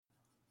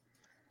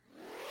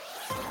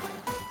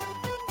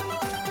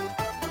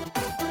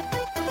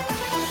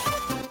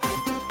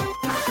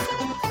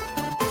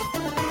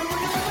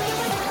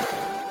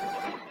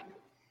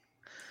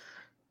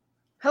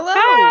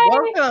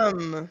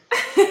Welcome.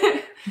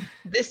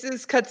 This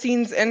is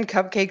Cutscenes and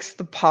Cupcakes,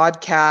 the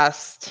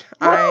podcast.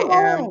 I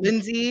am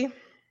Lindsay.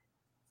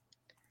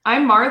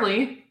 I'm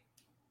Marley.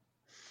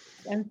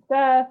 And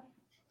Steph.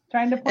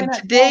 Trying to point And out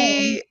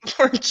today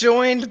we're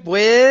joined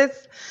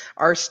with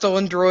our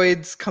Stolen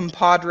Droids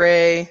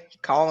compadre,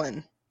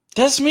 Colin.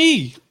 That's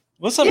me.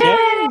 What's up, Yay!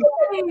 guys?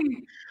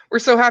 We're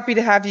so happy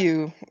to have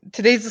you.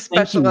 Today's a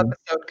special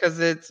episode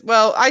because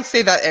I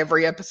say that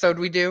every episode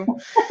we do,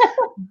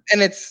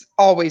 and it's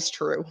always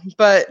true.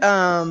 But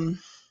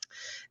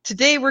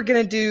today we're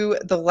going to do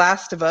The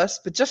Last of Us,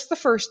 but just the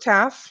first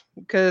half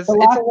because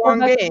it's a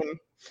long game.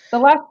 The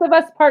Last of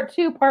Us Part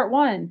 2, Part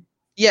 1.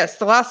 Yes,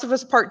 The Last of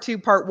Us Part 2,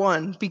 Part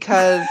 1,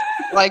 because,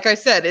 like I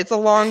said, it's a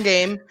long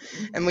game,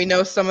 and we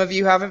know some of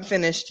you haven't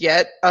finished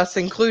yet, us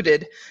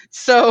included.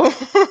 So,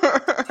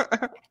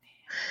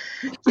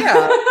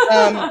 yeah,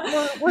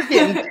 we're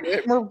getting to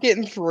it. We're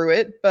getting through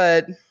it,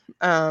 but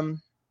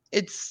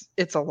it's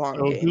a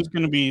long game. Who's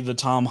going to be the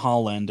Tom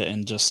Holland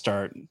and just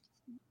start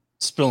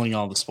spilling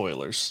all the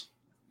spoilers?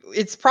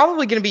 It's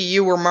probably going to be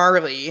you or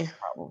Marley.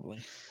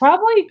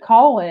 Probably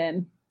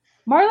Colin.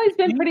 Marley's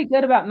been pretty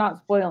good about not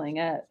spoiling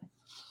it.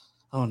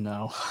 Oh,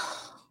 no.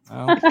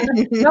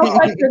 Don't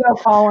like to go,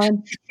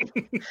 Colin.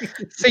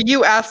 So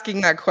you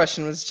asking that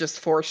question was just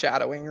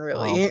foreshadowing,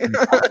 really.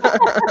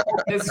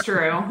 It's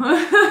true.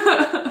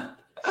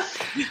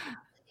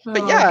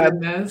 But yeah,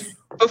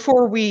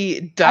 before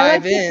we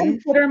dive in, I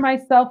consider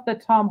myself the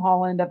Tom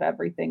Holland of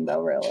everything,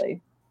 though.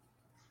 Really.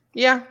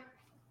 Yeah.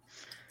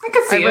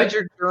 I read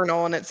your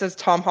journal, and it says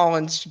Tom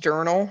Holland's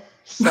journal.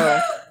 So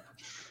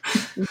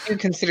you do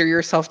consider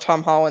yourself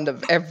Tom Holland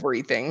of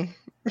everything.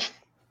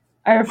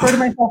 I refer to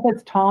myself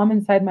as Tom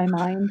inside my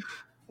mind.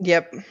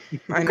 Yep,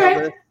 I know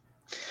this.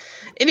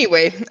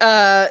 Anyway,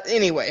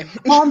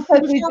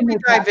 before we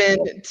dive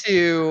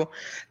into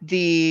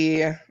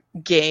the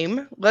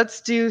game,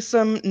 let's do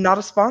some not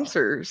a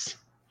sponsors.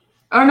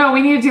 Oh no,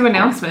 we need to do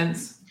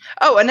announcements.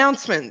 Oh,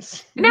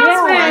 announcements!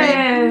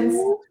 Announcements!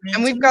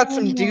 And we've got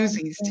some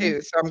doozies too,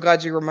 so I'm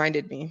glad you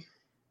reminded me.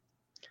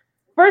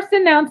 First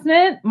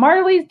announcement: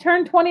 Marley's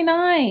turned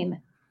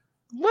 29.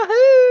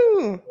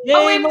 Woohoo!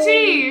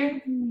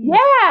 OMG!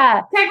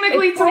 Yeah!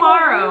 Technically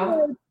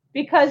tomorrow.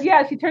 Because,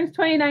 she turns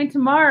 29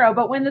 tomorrow,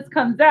 but when this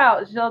comes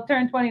out, she'll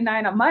turn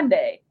 29 on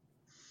Monday.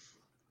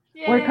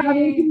 Yay. We're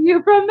coming to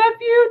you from the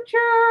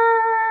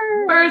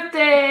future!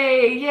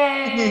 Birthday!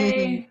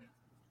 Yay!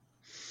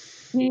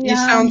 You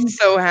sound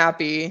so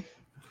happy.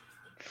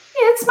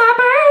 It's my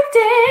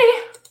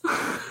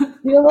birthday!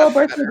 Do a little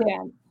birthday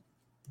dance.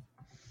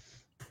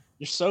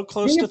 You're so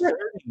close to 30.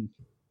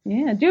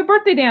 Yeah, do a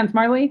birthday dance,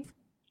 Marley.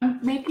 I'm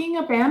making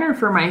a banner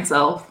for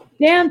myself.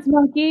 Dance,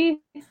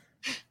 monkey.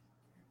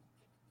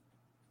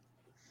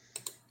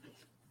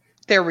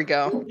 There we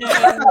go. It's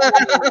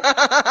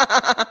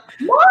my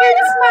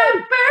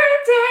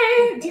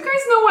birthday. Do you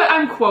guys know what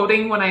I'm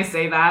quoting when I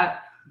say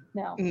that?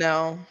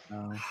 No.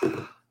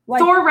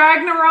 Thor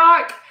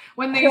Ragnarok,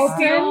 when they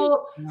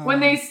steal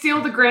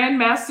the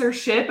Grandmaster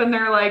ship, and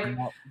they're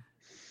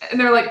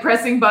like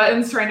pressing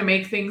buttons trying to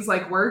make things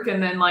like work,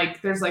 and then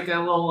like there's like a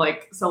little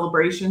like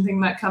celebration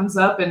thing that comes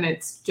up, and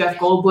it's Jeff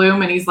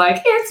Goldblum, and he's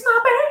like, "It's my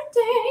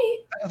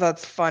birthday." Oh,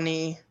 that's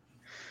funny.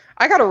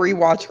 I gotta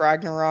rewatch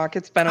Ragnarok.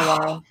 It's been a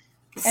while.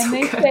 And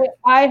they say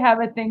I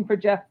have a thing for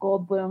Jeff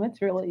Goldblum.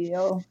 It's really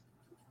you.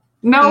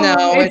 No,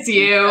 it's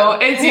you.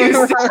 It's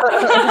you.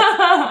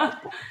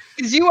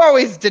 Because you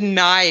always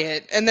deny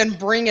it and then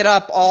bring it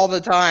up all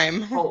the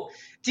time.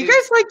 Do you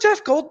guys like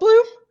Jeff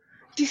Goldblum?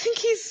 Do you think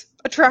he's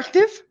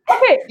attractive?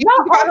 Okay, you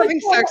think about having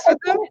sex with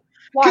him?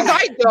 Because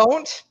I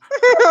don't.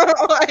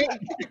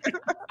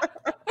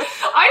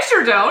 I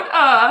sure don't.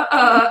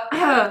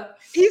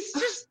 He's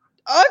just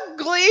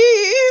ugly.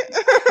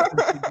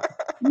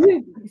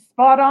 You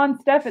spot on,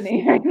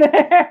 Stephanie, right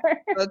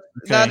there.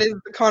 That is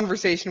the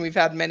conversation we've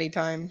had many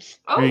times.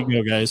 There you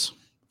go, guys.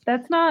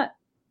 That's not.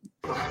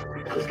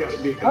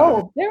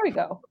 Oh, there we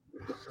go.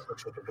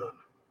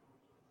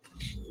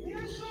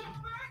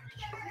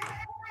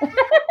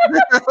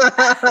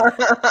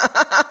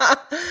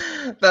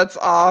 That's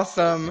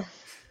awesome.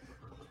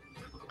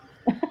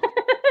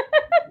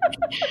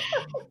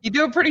 You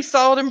do a pretty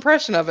solid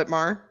impression of it,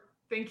 Mar.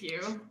 Thank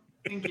you.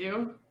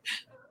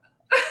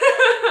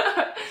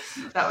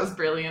 That was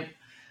brilliant.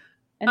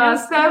 And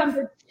Steph,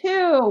 number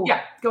 2.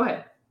 Yeah, go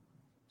ahead.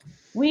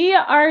 We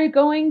are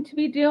going to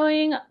be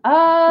doing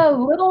a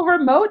little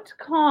remote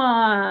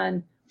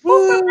con.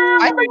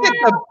 I think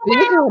it's a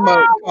big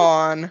remote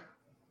con.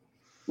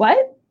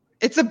 What?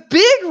 It's a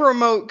big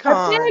remote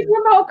con. A big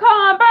remote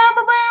con.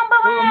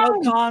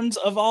 Remote cons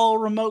of all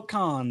remote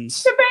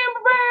cons.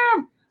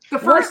 The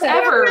first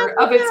ever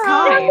of its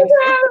kind.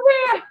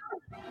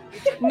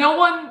 No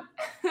one.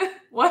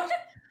 What?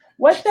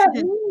 What that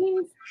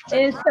means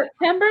is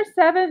September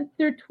 7th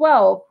through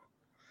 12th,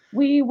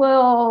 we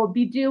will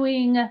be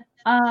doing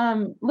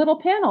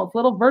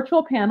little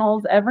virtual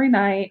panels every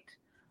night,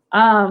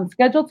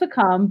 scheduled to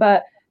come,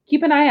 but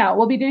keep an eye out.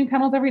 We'll be doing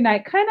panels every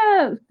night, kind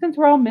of since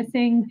we're all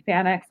missing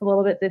FanX a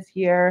little bit this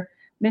year.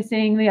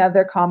 missing the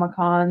other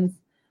Comic-Cons.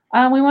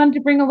 We wanted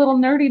to bring a little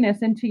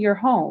nerdiness into your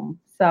home.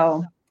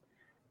 So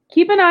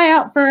keep an eye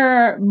out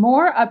for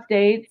more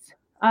updates.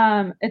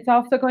 It's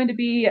also going to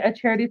be a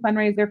charity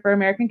fundraiser for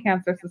American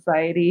Cancer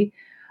Society.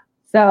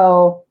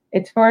 So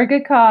it's for a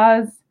good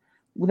cause.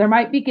 There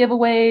might be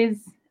giveaways,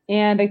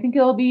 and I think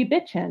it'll be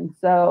bitchin'.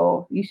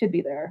 So you should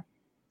be there.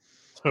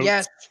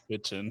 Yes.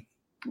 Bitchin'.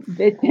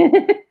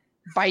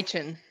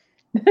 Bitchin'.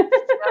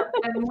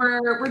 And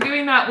we're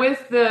doing that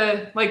with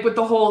the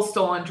whole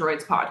Stolen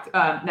Droids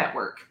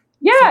network.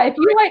 Yeah, so, if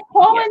you like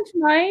call in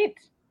tonight,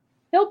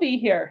 he'll be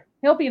here.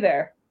 He'll be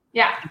there.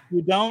 Yeah. If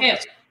you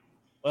don't,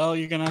 well,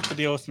 you're gonna have to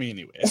deal with me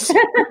anyways.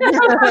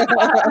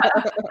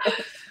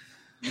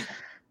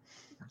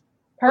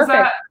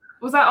 Perfect.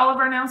 Was that all of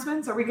our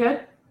announcements? Are we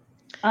good?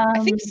 I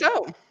think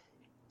so.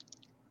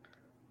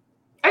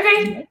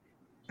 Okay.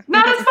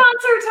 Not a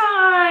sponsor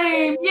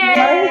time! Yay!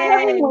 We're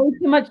having way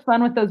too much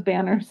fun with those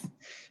banners.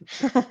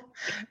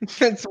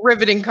 It's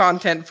riveting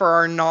content for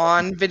our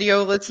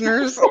non-video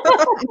listeners.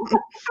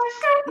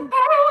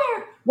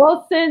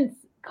 Well, since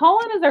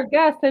Colin is our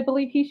guest, I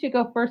believe he should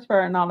go first for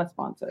our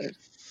non-sponsors.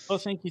 Oh,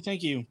 thank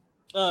you.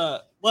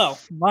 Well,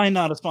 my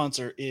not a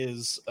sponsor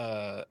is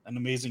an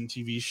amazing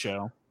TV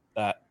show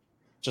that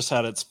just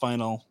had its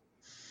final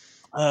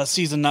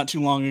season not too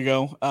long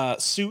ago.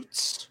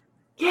 Suits.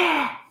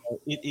 Yeah.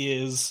 It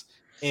is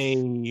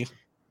a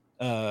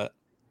kind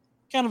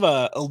of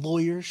a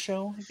lawyer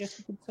show, I guess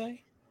you could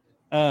say.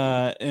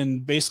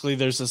 And basically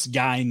there's this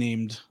guy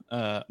named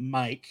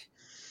Mike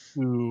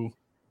who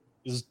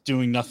is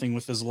doing nothing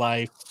with his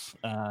life.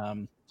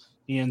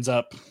 He ends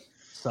up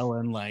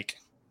selling like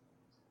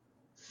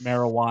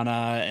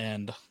marijuana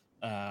and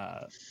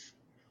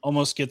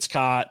almost gets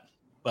caught,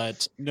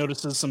 but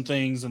notices some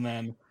things and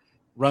then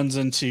runs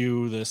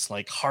into this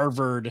like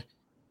Harvard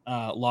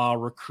law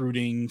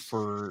recruiting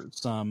for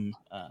some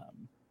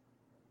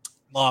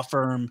law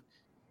firm,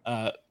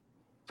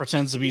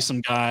 pretends to be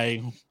some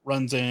guy,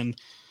 runs in,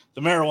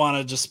 the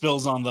marijuana just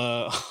spills on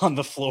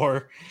the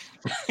floor.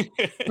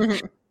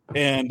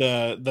 And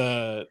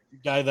the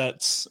guy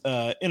that's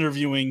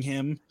interviewing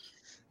him,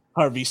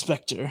 Harvey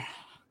Specter,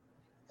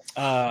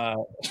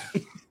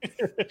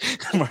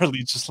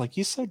 Marley's just like,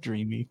 he's so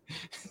dreamy.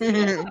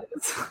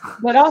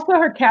 But also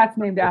her cat's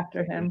named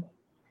after him.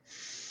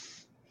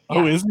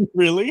 Oh, is it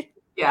really?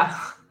 Yeah.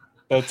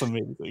 That's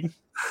amazing.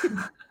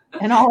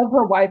 And all of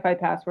her Wi-Fi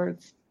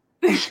passwords.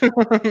 Who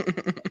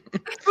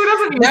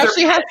doesn't use Now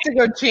she has to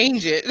go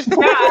change it.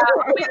 So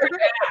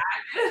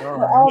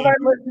all of our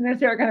listeners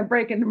here are going to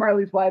break into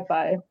Marley's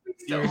Wi-Fi.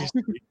 But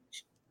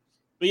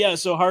yeah,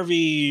 so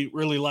Harvey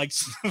really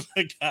likes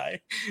the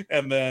guy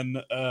and then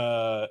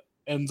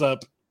ends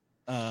up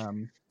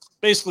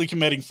basically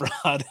committing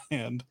fraud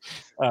and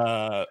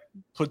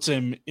puts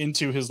him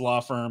into his law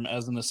firm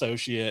as an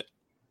associate,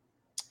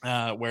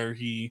 where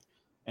he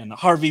and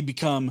Harvey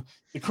become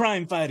the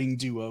crime-fighting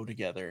duo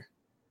together.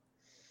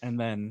 And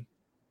then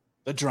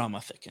the drama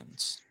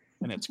thickens,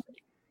 and it's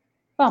great.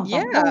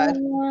 Yeah.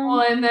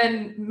 Well, and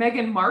then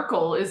Meghan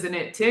Markle is in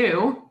it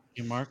too.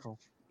 Meghan Markle.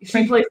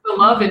 She plays the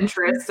love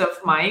interest of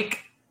Mike.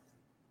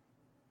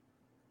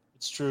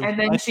 It's true. And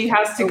then she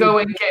has to go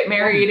and get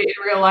married in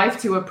real life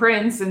to a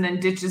prince and then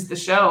ditches the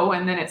show,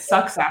 and then it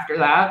sucks after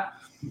that.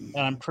 And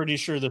I'm pretty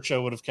sure the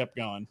show would have kept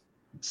going.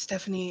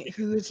 Stephanie,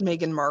 who is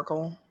Meghan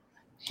Markle?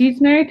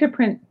 She's married to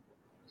Prince.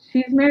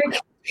 She's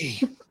married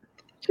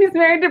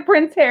to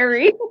Prince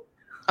Harry.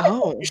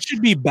 Oh. You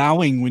should be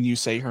bowing when you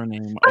say her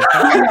name.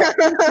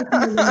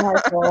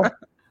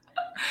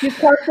 She's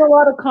caused a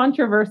lot of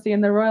controversy in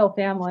the royal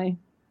family.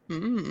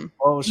 Mm.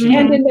 Oh,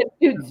 and in the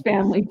Suits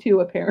family too,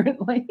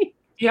 apparently.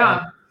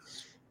 Yeah.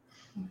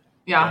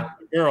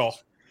 Girl.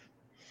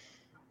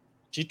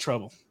 She's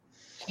trouble.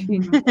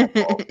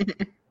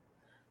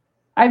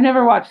 I've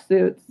never watched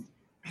Suits.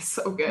 It's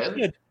so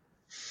good.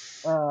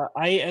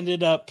 I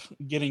ended up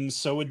getting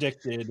so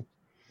addicted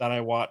that I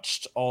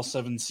watched all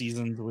 7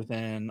 seasons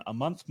within a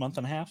month and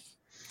a half.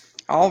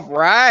 All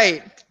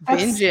right.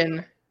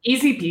 Binging.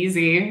 Easy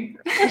peasy.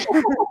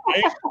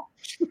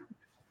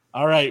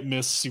 All right,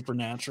 Miss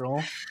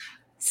Supernatural.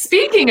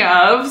 Speaking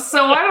of,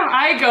 so why don't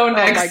I go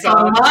next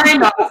on my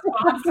not a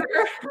sponsor?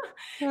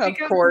 Of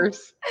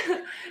course.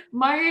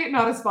 My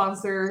not a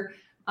sponsor.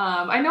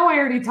 I know I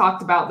already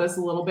talked about this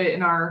a little bit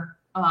in our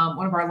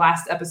one of our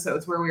last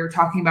episodes where we were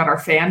talking about our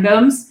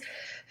fandoms.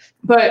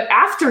 But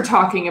after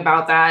talking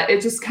about that,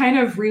 it just kind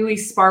of really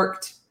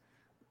sparked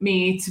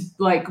me to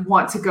like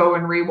want to go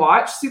and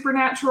rewatch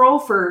Supernatural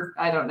for,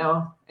 I don't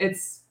know.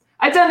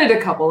 I've done it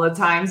a couple of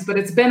times, but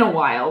it's been a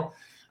while.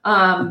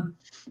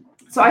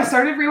 So I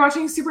started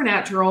rewatching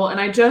Supernatural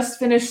and I just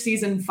finished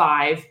season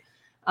 5,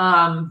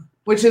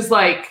 which is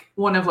like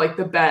one of like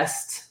the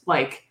best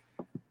like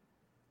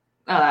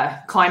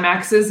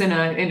climaxes in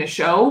a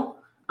show.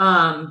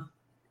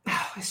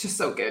 It's just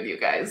so good, you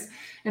guys.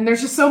 And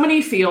there's just so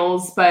many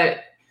feels,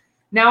 but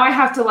now I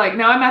have to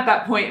now I'm at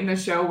that point in the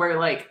show where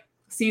like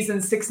season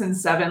 6 and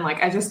 7,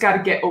 like I just got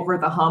to get over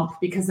the hump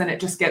because then it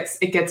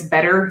gets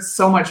better,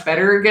 so much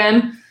better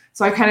again.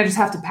 So I kind of just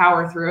have to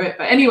power through it.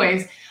 But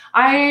anyways,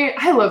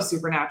 I love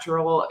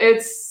Supernatural.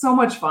 It's so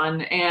much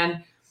fun.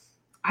 And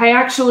I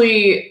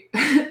actually,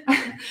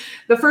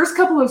 the first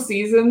couple of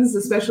seasons,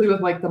 especially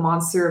with like the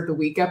Monster of the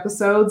Week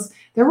episodes,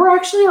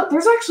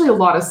 there's actually a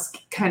lot of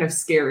kind of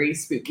scary,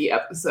 spooky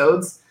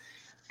episodes.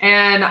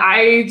 And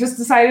I just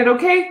decided,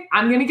 okay,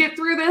 I'm going to get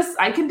through this.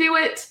 I can do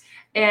it.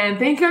 And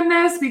thank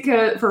goodness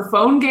for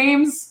phone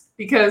games,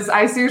 because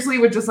I seriously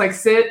would just like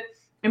sit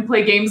and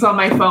play games on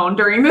my phone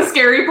during the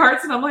scary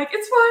parts. And I'm like,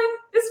 it's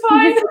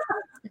fine.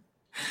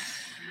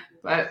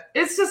 But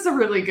it's just a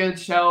really good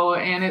show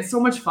and it's so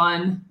much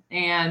fun.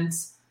 And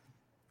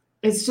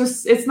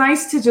it's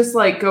nice to just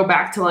like go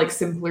back to like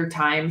simpler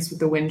times with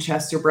the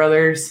Winchester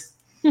brothers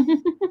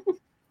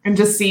and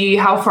just see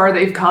how far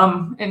they've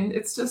come. And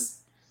it's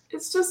just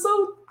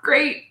so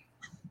great.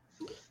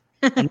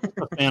 I'm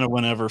a fan of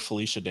whenever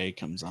Felicia Day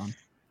comes on.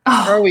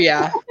 Oh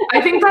yeah.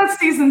 I think that's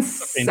season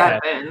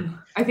 7.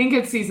 I think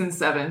it's season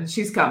 7.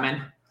 She's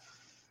coming.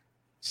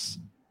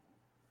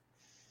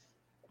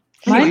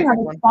 Mine has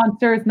a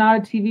sponsor. It's not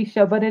a TV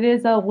show, but it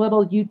is a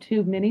little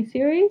YouTube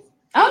miniseries.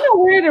 I don't know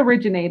where it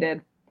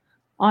originated,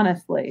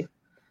 honestly.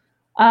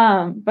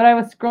 But I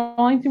was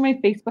scrolling through my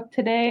Facebook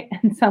today,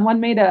 and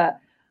someone made a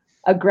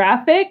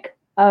graphic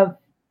of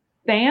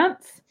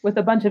Vance with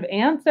a bunch of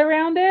ants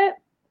around it.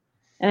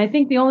 And I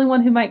think the only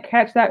one who might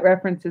catch that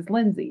reference is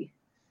Lindsay.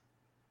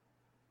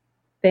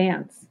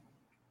 Vance.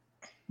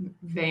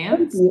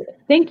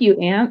 Thank you,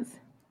 ants.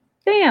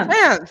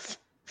 Vance.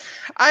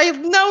 I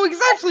know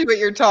exactly what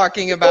you're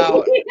talking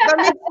about. That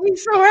makes me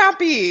so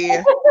happy.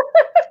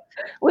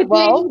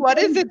 Well, what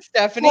is it,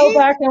 Stephanie? Go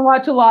back and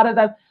watch a lot of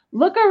them.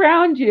 Look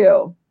around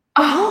you.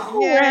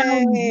 Oh,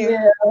 around you.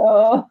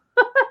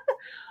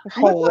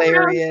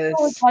 Hilarious.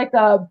 It's like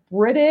a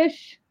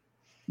British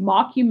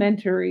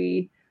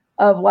mockumentary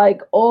of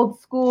like old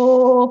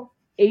school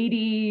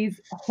 80s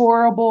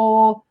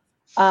horrible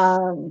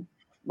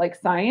like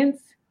science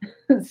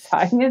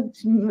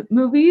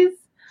movies.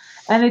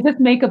 And they just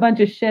make a bunch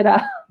of shit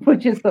up,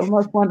 which is the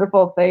most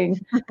wonderful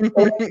thing.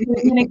 They're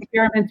doing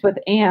experiments with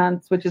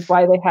ants, which is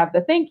why they have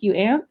the thank you,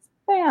 ants.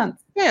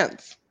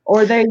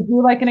 Or they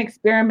do like an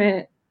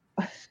experiment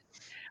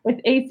with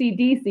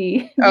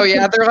AC/DC. Oh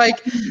yeah, they're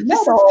like, this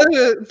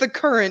is the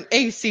current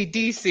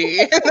AC/DC.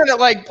 And then it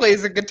like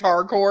plays a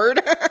guitar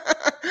chord.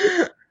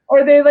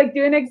 Or they like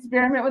do an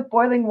experiment with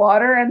boiling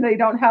water and they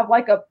don't have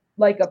like a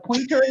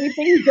pointer or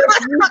anything,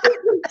 just use his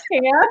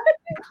hand.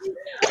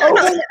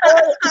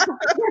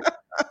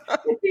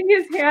 Putting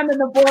his hand in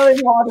the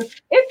boiling water.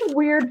 It's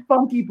weird,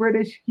 funky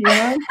British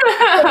humor.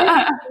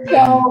 It's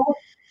so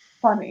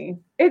funny.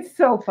 It's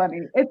so funny.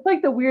 It's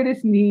like the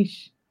weirdest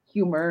niche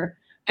humor.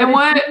 And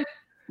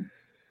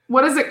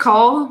what is it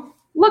called?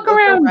 Look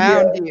around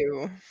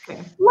you.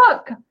 Okay.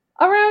 Look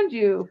around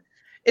you.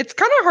 It's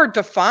kind of hard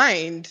to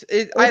find.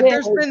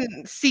 There's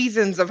been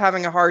seasons of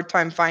having a hard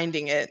time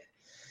finding it.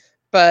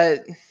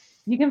 But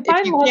you can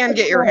find if you can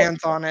get your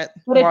hands on it.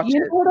 But if you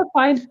know to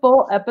find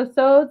full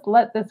episodes,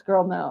 let this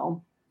girl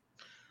know.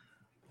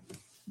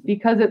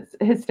 Because it's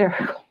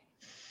hysterical.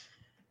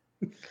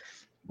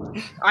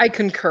 I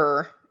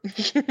concur.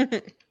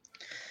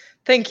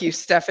 Thank you,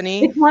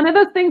 Stephanie. It's one of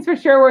those things for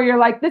sure where you're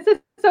like, this is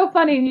so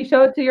funny, and you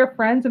show it to your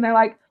friends and they're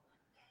like,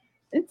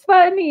 it's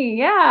funny,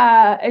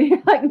 yeah. And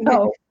you're like,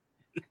 no,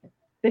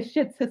 this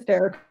shit's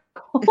hysterical.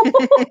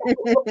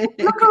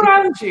 Look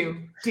around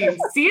you. Do you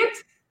see it?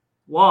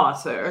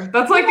 Water.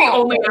 That's like the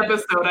only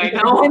episode I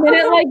know. And then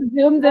it like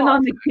zooms in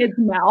on the kid's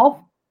mouth.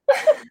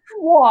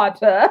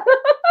 Water.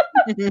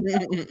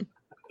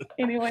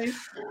 Anyways,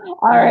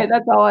 all right,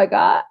 that's all I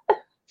got.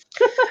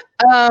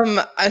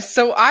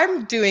 So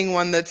I'm doing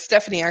one that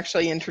Stephanie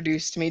actually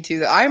introduced me to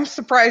that I'm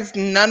surprised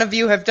none of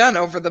you have done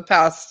over the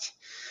past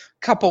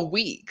couple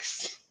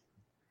weeks.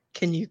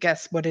 Can you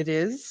guess what it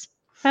is?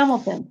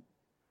 Hamilton.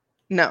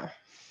 No.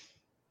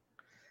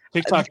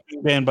 TikTok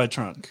being banned by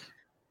Trump.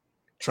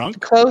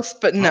 Close,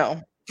 but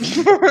no.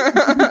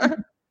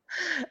 It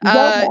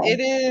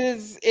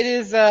is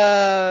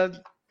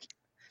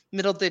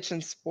Middleditch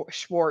and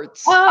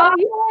Schwartz.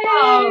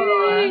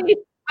 Oh, yay!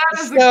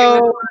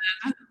 So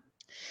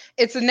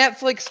it's a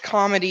Netflix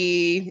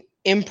comedy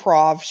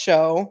improv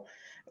show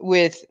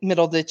with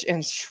Middleditch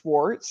and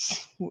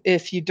Schwartz.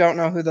 If you don't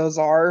know who those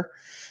are,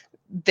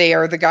 they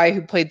are the guy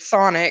who played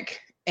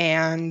Sonic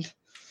and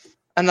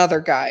another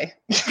guy.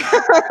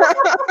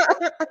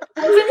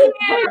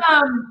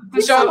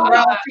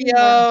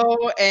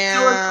 Jean-Ralphio and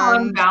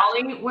Silicon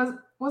Valley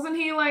wasn't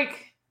he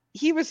like?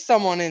 He was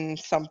someone in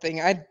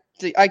something. I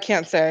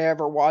can't say I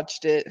ever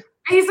watched it.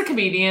 He's a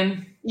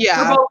comedian.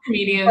 Yeah, we're both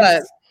comedians.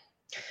 But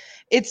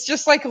it's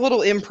just like a little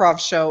improv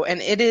show,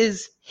 and it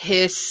is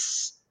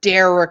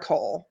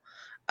hysterical.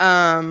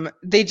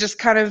 They just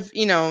kind of,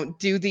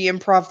 do the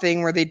improv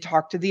thing where they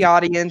talk to the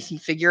audience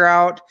and figure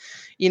out,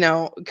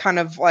 kind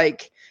of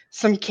like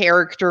some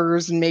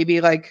characters and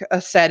maybe like a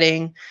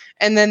setting,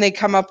 and then they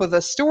come up with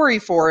a story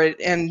for it,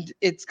 and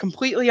it's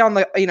completely on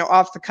the,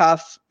 off the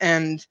cuff,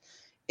 and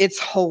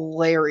it's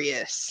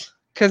hilarious.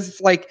 because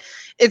like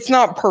it's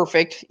not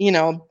perfect. You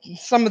know,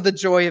 some of the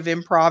joy of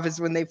improv is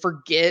when they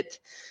forget,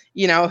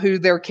 you know, who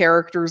their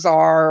characters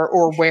are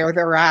or where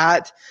they're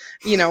at,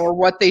 you know, or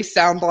what they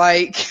sound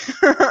like.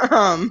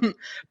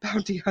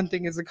 Bounty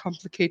hunting is a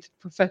complicated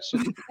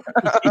profession.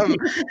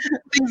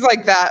 Things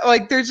like that.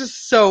 Like they're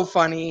just so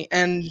funny.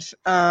 And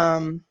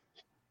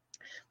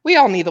we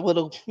all need a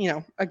little, you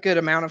know, a good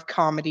amount of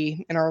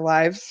comedy in our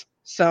lives.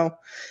 So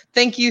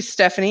thank you,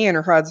 Stephanie and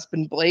her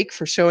husband, Blake,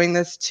 for showing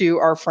this to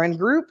our friend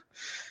group.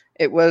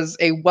 It was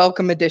a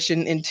welcome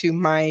addition into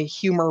my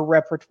humor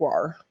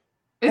repertoire.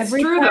 It's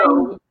true,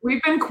 though.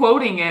 We've been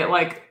quoting it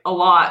like a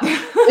lot.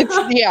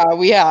 Yeah,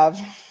 we have.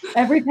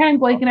 Every time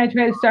Blake and I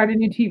try to start a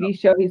new TV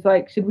show, he's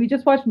like, should we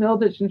just watch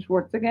Middleditch and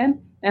Schwartz again?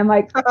 And I'm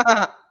like,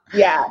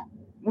 yeah,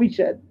 we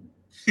should.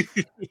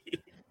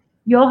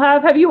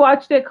 Have you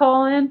watched it,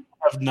 Colin?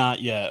 I have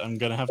not yet. I'm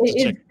going to have to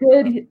check. It's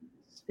good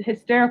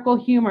hysterical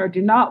humor.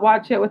 Do not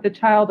watch it with a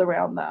child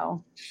around,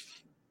 though.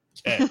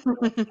 Okay.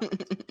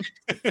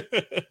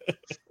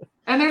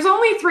 And there's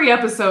only 3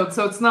 episodes,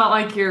 so it's not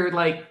like you're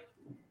like,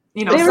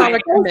 you know, it's not a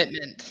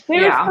commitment. They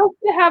were supposed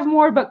to have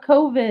more, but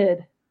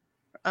COVID.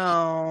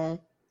 Oh.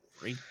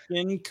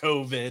 Freaking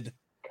COVID.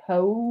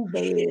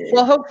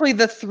 Well, hopefully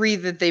the 3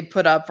 that they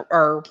put up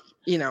are,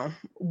 you know,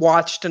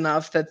 watched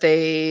enough that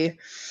they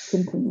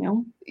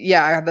continue.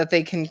 Yeah, that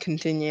they can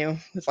continue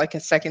with like a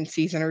second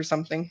season or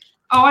something.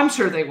 Oh, I'm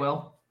sure they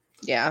will.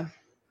 Yeah.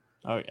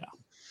 Oh, yeah.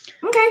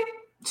 Okay.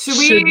 Should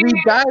we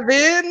dive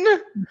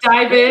in?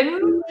 Dive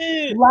in?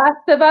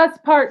 Last of Us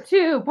Part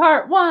 2,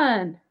 Part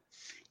 1.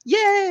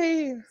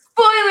 Yay!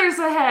 Spoilers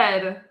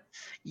ahead.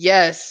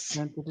 Yes.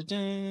 Dun, dun, dun,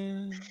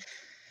 dun.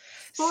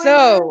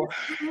 So,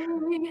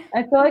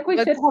 I feel like we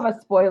should have a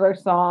spoiler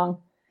song.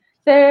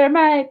 There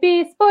might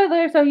be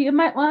spoilers, so you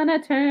might want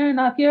to turn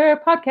off your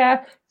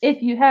podcast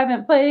if you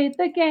haven't played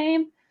the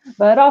game.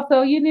 But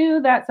also, you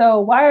knew that, so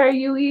why are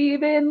you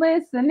even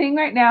listening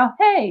right now?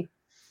 Hey!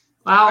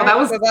 Wow,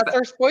 that's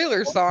our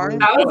spoiler song.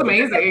 That was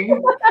amazing.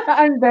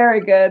 I'm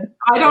very good.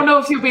 I don't know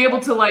if you'll be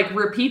able to like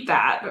repeat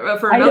that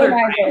for another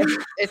time.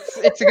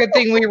 It's a good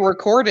thing we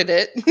recorded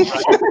it.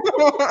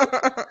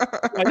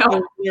 I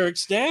know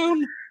lyrics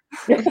down.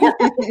 Get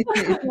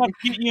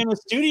you in the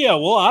studio.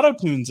 We'll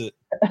auto-tunes it.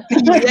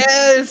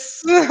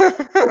 Yes.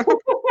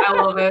 I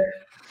love it.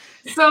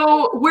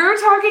 So we're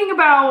talking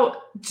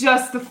about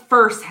just the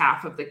first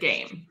half of the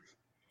game.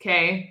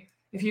 Okay.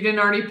 If you didn't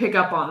already pick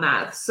up on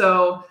that.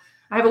 So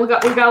we've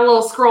got a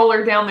little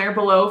scroller down there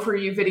below for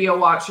you video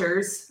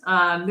watchers.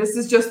 This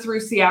is just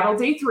through Seattle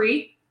Day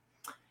 3.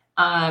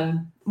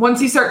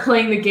 Once you start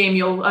playing the game,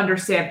 you'll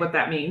understand what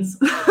that means.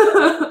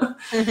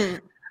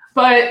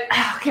 But,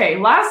 okay,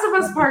 Last of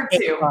Us Part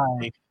 2.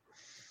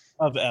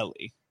 Of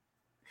Ellie.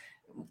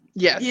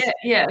 Yes.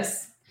 Yeah,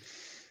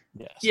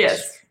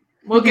 yes.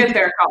 We'll get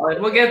there,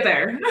 Colin. We'll get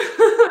there.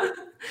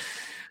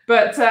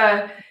 But,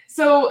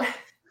 so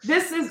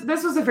this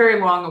was a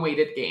very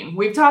long-awaited game.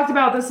 We've talked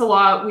about this a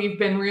lot. We've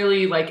been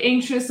really, like,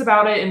 anxious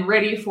about it and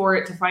ready for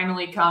it to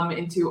finally come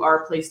into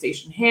our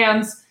PlayStation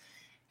hands.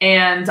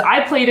 And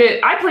I played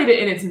it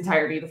in its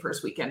entirety the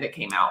first weekend it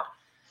came out.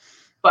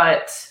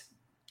 But,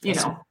 you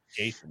know.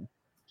 Dedication.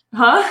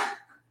 Huh?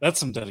 That's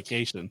some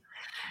dedication.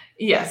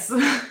 Yes.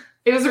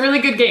 It was a really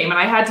good game, and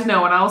I had to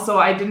know. And also,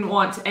 I didn't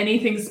want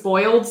anything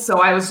spoiled,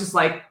 so I was just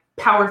like,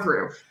 power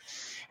through.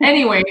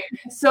 Anyway,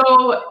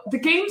 so the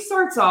game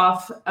starts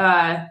off.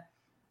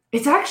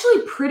 It's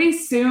actually pretty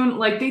soon.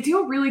 Like, they do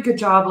a really good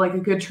job, like a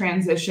good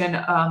transition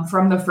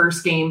from the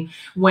first game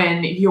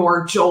when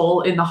you're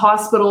Joel in the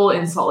hospital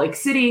in Salt Lake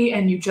City,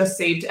 and you just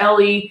saved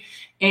Ellie.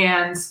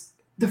 And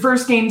the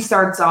first game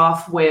starts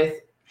off with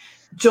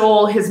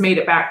Joel has made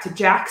it back to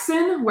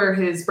Jackson, where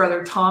his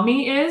brother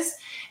Tommy is.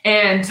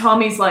 And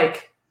Tommy's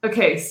like,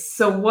 okay,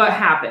 so what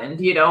happened?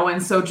 You know,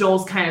 and so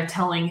Joel's kind of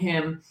telling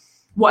him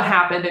what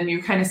happened. And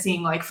you're kind of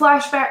seeing like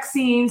flashback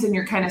scenes, and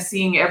you're kind of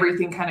seeing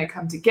everything kind of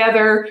come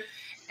together.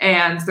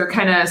 And they're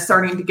kind of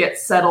starting to get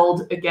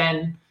settled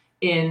again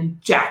in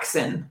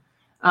Jackson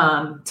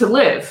to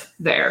live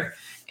there.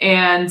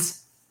 And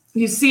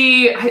you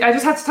see, I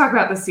just have to talk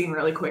about this scene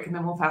really quick, and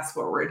then we'll fast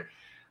forward.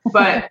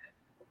 But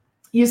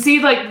you see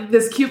like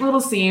this cute little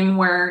scene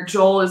where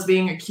Joel is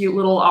being a cute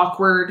little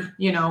awkward,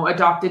 you know,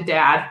 adopted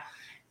dad,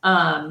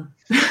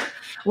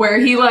 where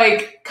he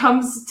like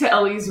comes to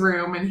Ellie's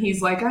room and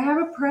he's like, I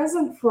have a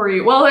present for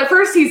you. Well, at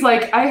first he's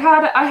like, I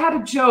had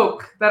a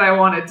joke that I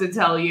wanted to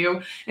tell you.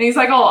 And he's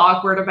like all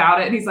awkward about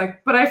it. And he's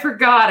like, but I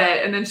forgot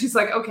it. And then she's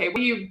like, okay,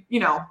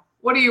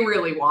 what do you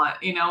really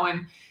want? You know?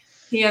 And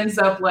he ends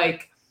up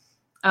like,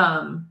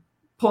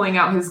 pulling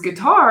out his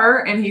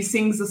guitar, and he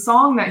sings a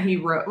song that he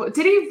wrote.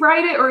 Did he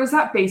write it, or is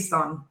that based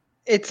on?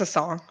 It's a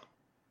song.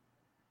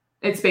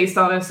 It's based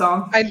on a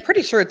song? I'm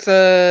pretty sure is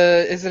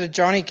it a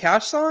Johnny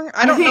Cash song?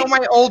 I don't know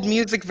my old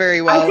music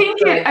very well. I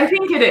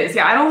think it is.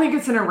 Yeah, I don't think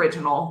it's an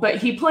original, but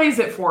he plays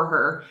it for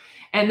her.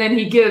 And then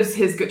he gives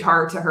his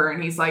guitar to her,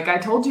 and he's like, I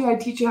told you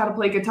I'd teach you how to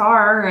play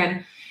guitar.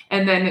 And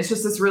then it's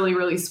just this really,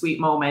 really sweet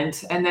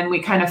moment. And then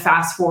we kind of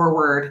fast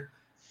forward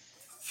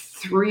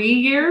 4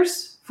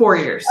 4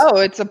 years. Oh,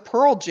 it's a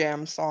Pearl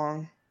Jam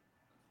song.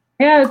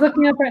 Yeah, I was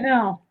looking up right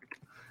now.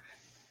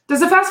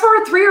 Does it fast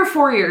forward 3 or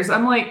 4 years?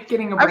 I'm like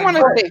getting a brain I want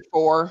to say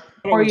 4.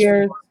 4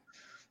 years.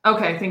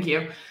 Okay, thank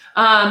you.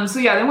 So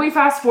yeah, then we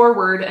fast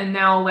forward, and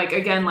now like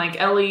again, like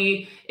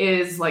Ellie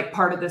is like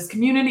part of this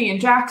community in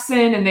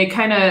Jackson, and they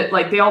kind of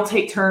like they all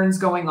take turns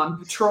going on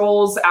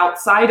patrols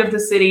outside of the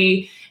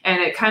city,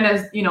 and it kind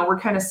of, you know, we're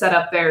kind of set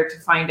up there to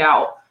find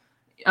out,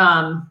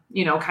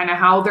 you know, kind of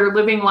how they're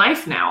living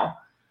life now.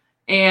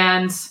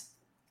 And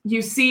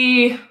you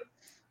see, you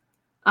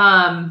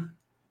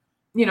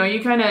know,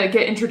 you kind of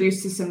get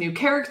introduced to some new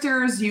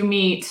characters. You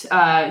meet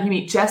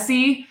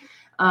Jesse,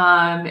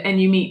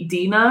 and you meet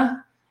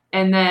Dina,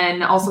 and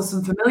then also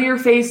some familiar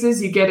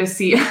faces. You get to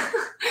see,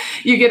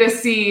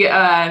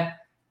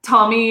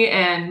 Tommy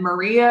and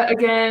Maria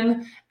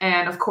again,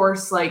 and of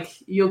course, like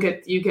you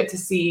get to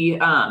see,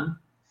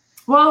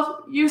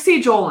 well, you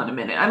see Joel in a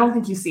minute. I don't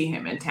think you see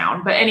him in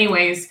town, but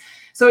anyways,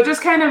 so it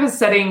just kind of is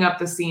setting up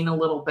the scene a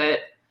little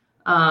bit.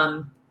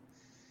 I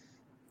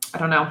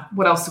don't know.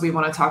 What else do we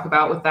want to talk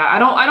about with that? I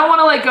don't want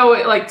to like go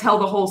like tell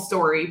the whole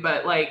story,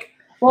 but like.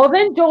 Well,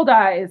 then Joel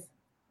dies.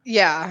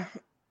 Yeah,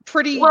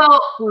 pretty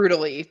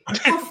brutally.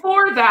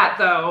 Before that,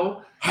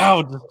 though.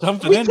 How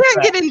something we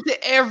can't get into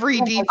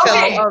every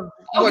detail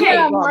of what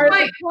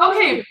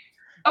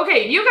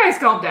Okay, you guys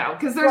calm down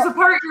because there's a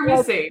part you're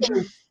missing.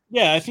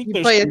 Yeah, I think you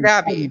there's play as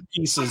Abby.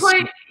 Pieces.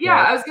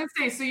 I was gonna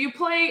say, so you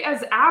play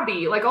as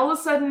Abby. Like all of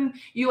a sudden,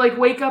 you like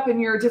wake up and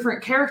you're a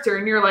different character,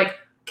 and you're like,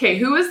 okay,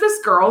 who is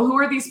this girl? Who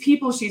are these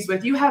people she's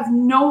with? You have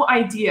no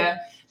idea,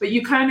 but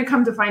you kind of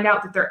come to find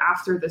out that they're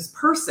after this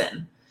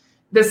person,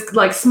 this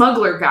like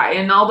smuggler guy,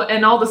 and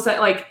all the set,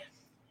 like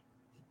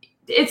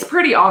it's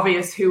pretty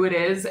obvious who it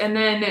is. And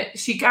then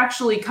she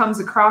actually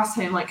comes across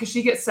him, like, because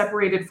she gets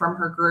separated from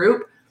her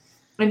group,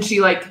 and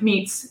she like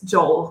meets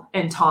Joel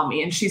and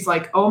Tommy, and she's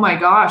like, oh my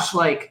gosh,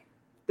 like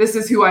this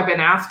is who I've been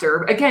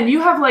after. Again,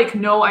 you have like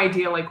no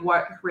idea like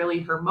what really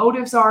her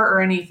motives are or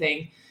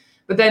anything.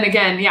 But then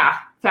again, yeah,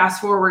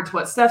 fast forward to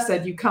what Steph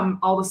said, you come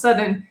all of a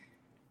sudden,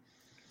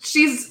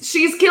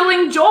 she's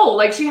killing Joel.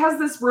 Like she has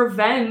this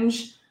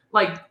revenge,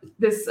 like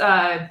this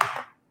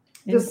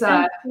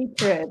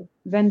hatred,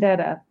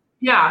 vendetta.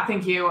 Yeah,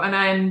 thank you. And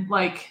then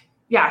like,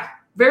 yeah,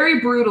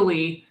 very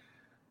brutally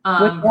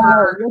with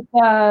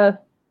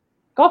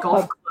golf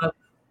club.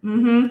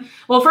 Mm-hmm.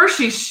 Well, first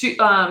he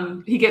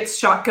gets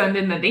shotgunned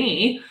in the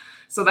knee,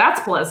 so that's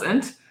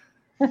pleasant.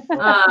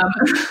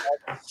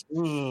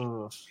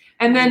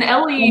 And then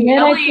Ellie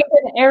I took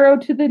an arrow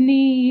to the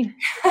knee.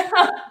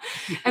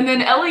 And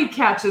then Ellie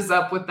catches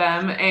up with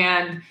them,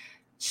 and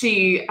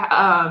she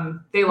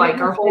they like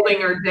are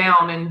holding her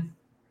down, and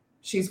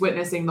she's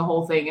witnessing the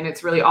whole thing, and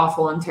it's really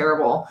awful and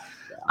terrible.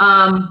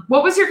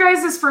 What was your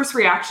guys' first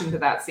reaction to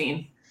that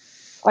scene?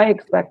 I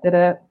expected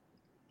it.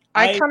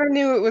 I kind of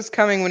knew it was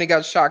coming when he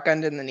got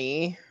shotgunned in the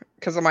knee,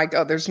 because I'm like,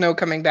 oh, there's no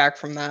coming back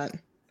from that.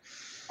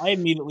 I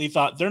immediately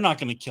thought they're not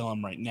going to kill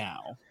him right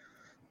now.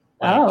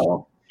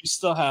 You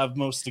still have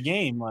most of the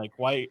game. Like,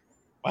 why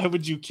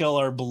would you kill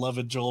our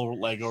beloved Joel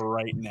Lego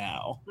right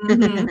now?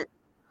 Mm-hmm.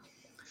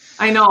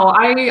 I know.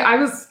 I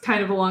was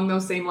kind of along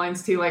those same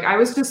lines too. Like I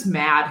was just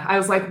mad. I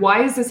was like,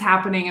 why is this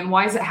happening? And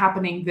why is it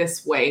happening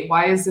this way?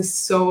 Why is this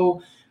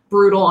so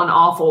brutal and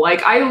awful?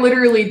 Like I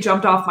literally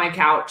jumped off my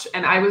couch,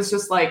 and I was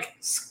just like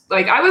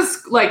I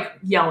was like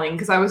yelling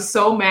because I was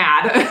so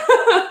mad.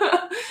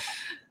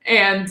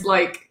 And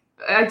like,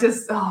 I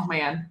just, oh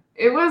man,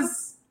 it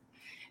was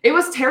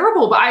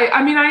terrible. But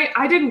I mean,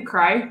 I didn't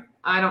cry.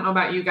 I don't know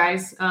about you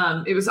guys.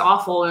 It was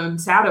awful and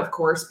sad, of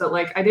course, but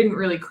like, I didn't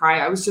really cry.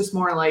 I was just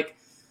more like,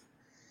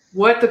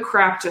 what the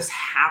crap just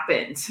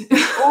happened?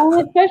 Well,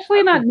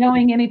 especially not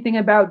knowing anything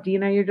about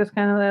Dina, you're just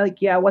kind of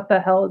like, yeah, what the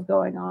hell is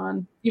going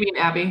on? You mean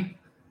Abby?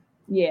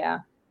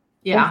 Yeah.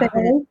 Yeah.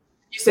 You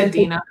said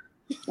Dina.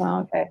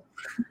 Oh, okay.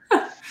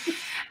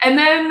 And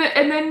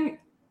then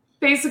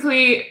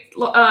basically,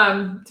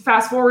 to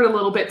fast forward a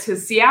little bit to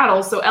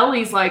Seattle. So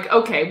Ellie's like,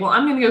 okay, well,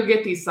 I'm going to go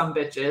get these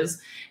sumbitches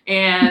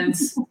and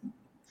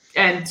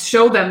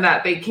show them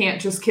that they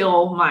can't just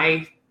kill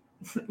my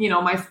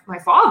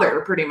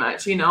father, pretty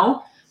much, you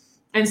know?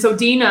 And so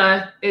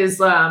Dina is,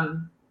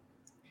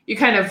 you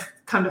kind of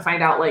come to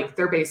find out, like,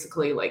 they're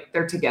basically like,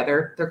 they're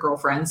together, they're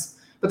girlfriends,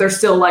 but they're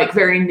still like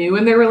very new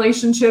in their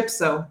relationship.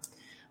 So,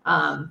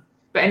 but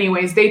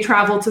anyways, they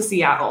travel to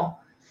Seattle,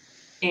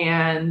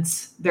 and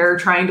they're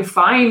trying to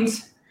find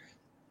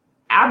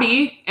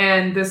Abby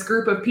and this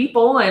group of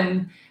people,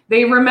 and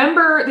they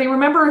remember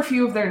a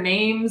few of their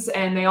names,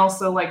 and they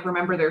also like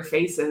remember their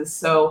faces.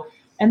 So,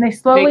 and they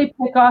slowly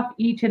pick off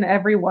each and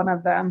every one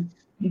of them,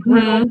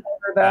 over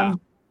them.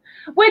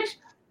 Which,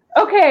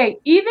 okay,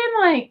 even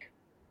like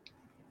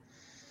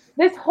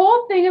this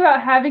whole thing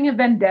about having a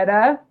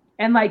vendetta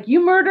and like,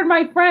 you murdered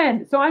my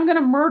friend, so I'm going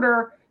to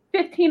murder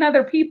 15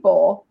 other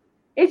people.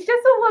 It's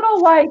just a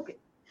little like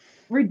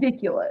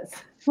ridiculous.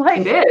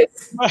 Like it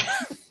is.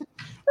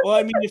 Well,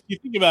 I mean, if you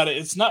think about it,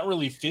 it's not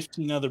really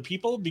 15 other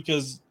people,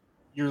 because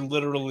you're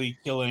literally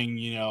killing,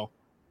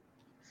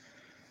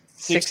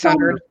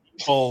 600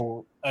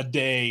 people a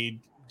day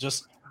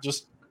just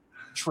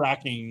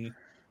tracking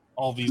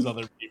all these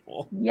other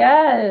people.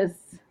 Yes.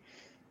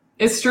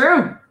 It's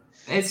true.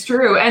 It's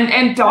true.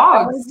 And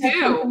dogs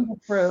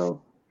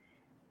too.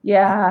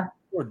 Yeah.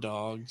 Poor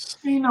dogs.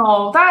 You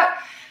know, that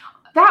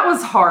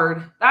was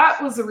hard.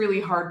 That was a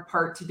really hard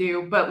part to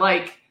do. But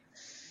like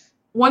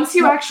once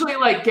you actually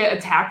like get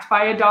attacked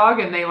by a dog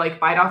and they like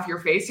bite off your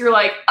face, you're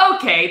like,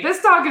 okay,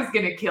 this dog is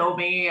gonna kill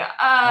me.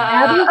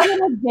 Abby's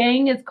little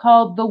gang is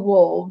called the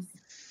Wolves,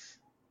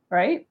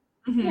 right?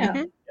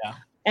 Mm-hmm. Yeah.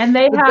 And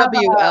they have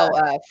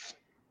WLF.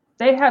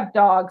 They have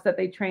dogs that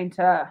they train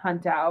to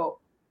hunt out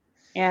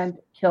and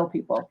kill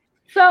people.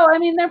 So I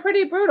mean, they're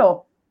pretty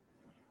brutal.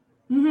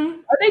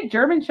 Mm-hmm. Are they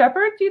German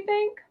Shepherds? Do you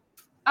think?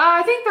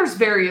 I think there's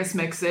various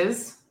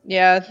mixes.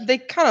 Yeah, they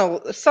kind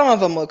of, some of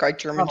them look like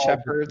German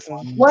Shepherds.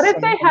 What if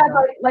they had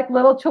like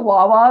little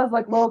chihuahuas,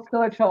 like little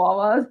killer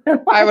chihuahuas?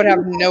 I would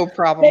have no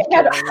problem. They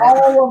had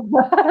all of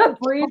the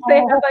breeds. They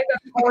had like a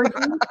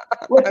corgi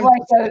with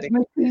like a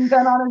machine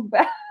gun on his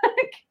back.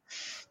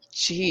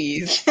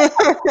 Jeez.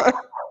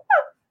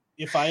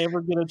 If I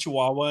ever get a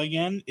chihuahua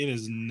again, it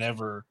is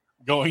never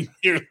going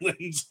near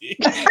Lindsay.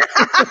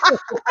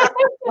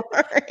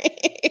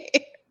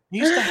 We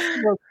used to have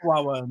a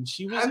chihuahua and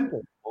she was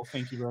incredible.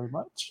 Thank you very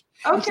much.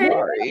 Okay.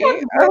 Sorry.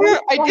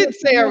 I did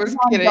say I was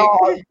kidding.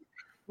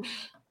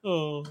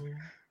 Oh.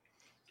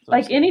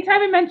 Like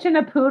anytime I mention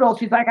a poodle,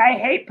 she's like, I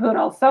hate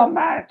poodles so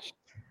much.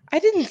 I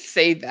didn't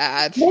say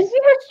that. Lindsay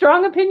has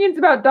strong opinions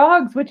about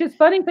dogs, which is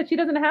funny because she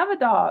doesn't have a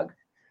dog.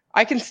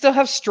 I can still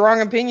have strong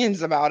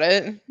opinions about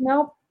it.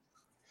 Nope.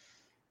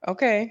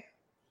 Okay.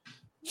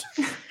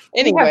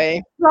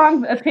 Anyway.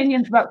 Strong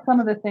opinions about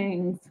some of the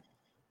things.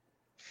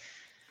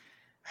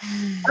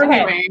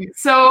 Anyway,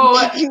 so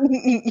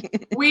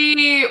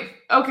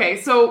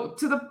so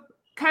to the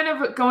kind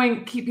of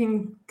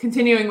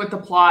continuing with the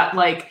plot,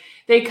 like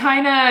they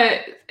kind of,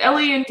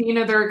 Ellie and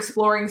Dina, they're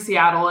exploring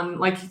Seattle, and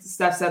like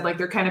Steph said, like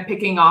they're kind of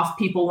picking off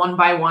people one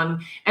by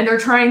one, and they're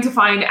trying to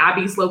find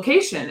Abby's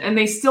location, and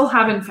they still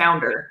haven't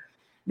found her.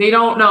 They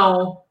don't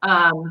know,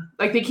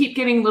 like they keep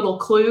getting little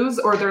clues,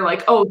 or they're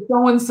like, oh,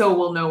 so-and-so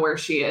will know where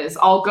she is.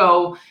 I'll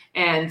go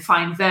and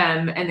find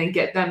them and then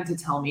get them to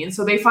tell me. And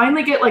so they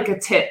finally get like a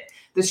tip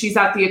that she's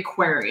at the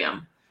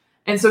aquarium.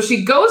 And so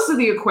she goes to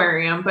the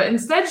aquarium, but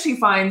instead she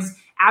finds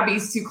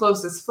Abby's two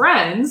closest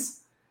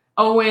friends,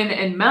 Owen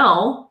and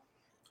Mel,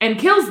 and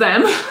kills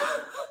them.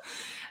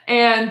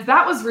 And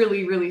that was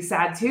really, really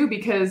sad too,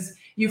 because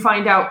you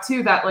find out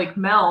too that like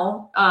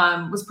Mel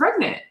was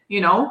pregnant,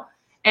 you know?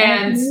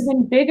 And it's an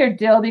even bigger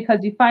deal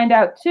because you find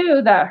out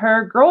too that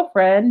her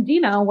girlfriend,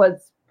 Dina,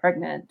 was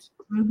pregnant.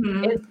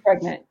 Mm-hmm. Is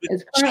pregnant.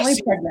 Is currently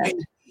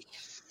pregnant.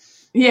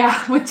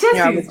 Yeah, with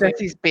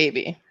Jesse's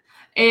baby.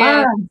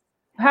 And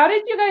how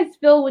did you guys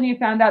feel when you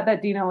found out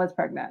that Dina was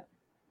pregnant?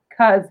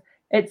 Because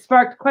it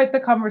sparked quite the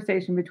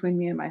conversation between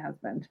me and my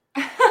husband.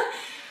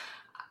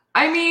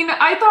 I mean,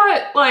 I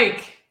thought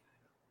like,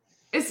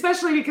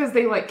 especially because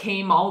they like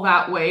came all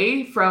that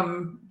way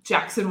from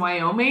Jackson,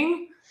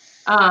 Wyoming.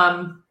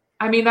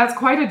 I mean, that's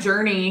quite a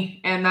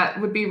journey, and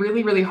that would be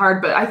really, really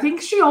hard. But I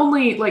think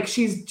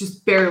she's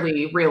just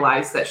barely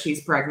realized that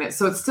she's pregnant.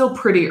 So it's still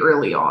pretty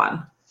early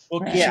on.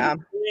 Well, yeah.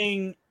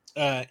 In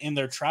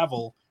their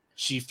travel,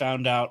 she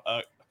found out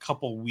a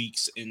couple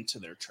weeks into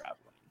their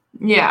traveling.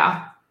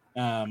 Yeah.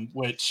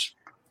 Which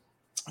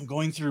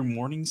going through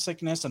morning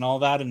sickness and all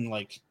that, and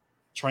like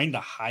trying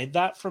to hide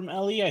that from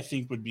Ellie, I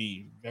think would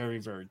be very,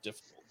 very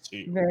difficult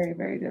too. Very,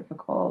 very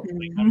difficult.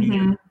 Like, I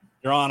mean,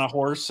 you're on a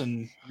horse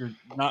and you're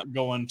not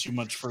going too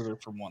much further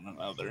from one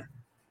another.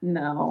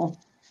 No.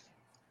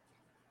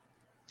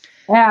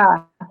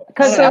 Yeah,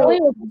 because Ellie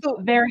was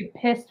very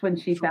pissed when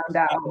she found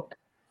out.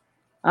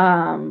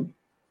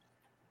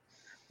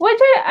 Which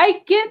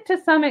I get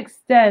to some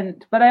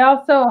extent, but I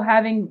also,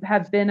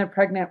 have been a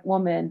pregnant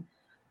woman,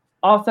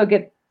 also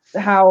get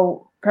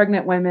how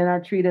pregnant women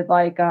are treated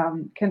like,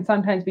 can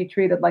sometimes be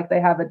treated like they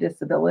have a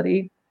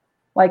disability,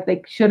 like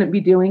they shouldn't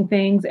be doing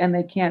things and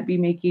they can't be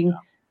making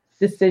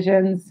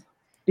decisions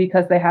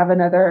because they have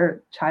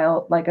another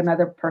child, like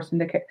another person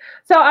to care.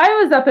 So I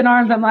was up in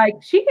arms. I'm like,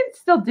 she can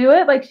still do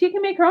it. Like she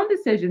can make her own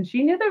decisions.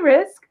 She knew the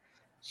risk.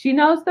 She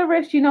knows the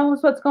risk. She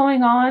knows what's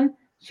going on.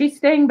 She's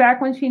staying back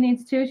when she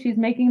needs to. She's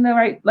making the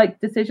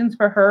right decisions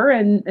for her,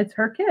 and it's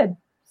her kid.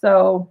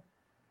 So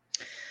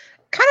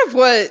kind of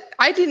what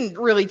I didn't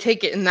really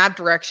take it in that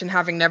direction,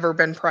 having never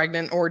been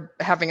pregnant or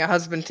having a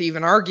husband to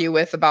even argue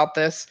with about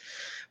this.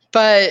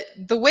 But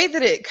the way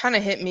that it kind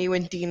of hit me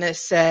when Dina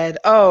said,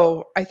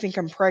 "Oh, I think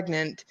I'm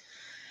pregnant,"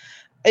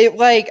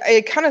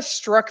 it kind of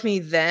struck me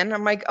then.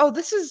 I'm like, "Oh,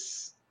 this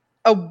is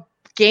a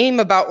game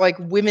about like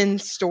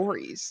women's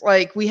stories.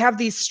 Like we have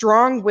these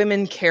strong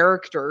women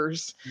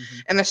characters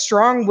and a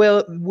strong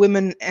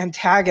women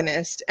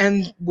antagonist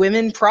and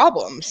women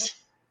problems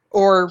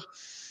or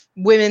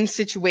women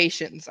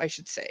situations, I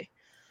should say."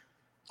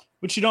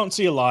 Which you don't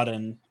see a lot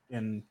in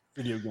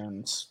video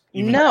games.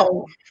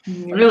 No,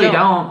 you really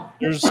don't.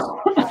 There's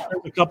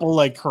a couple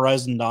like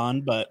Horizon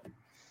Dawn, but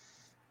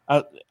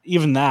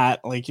even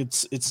that, like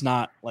it's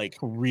not like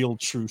real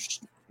true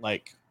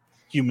like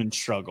human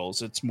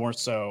struggles. It's more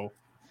so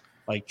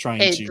like trying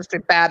to just a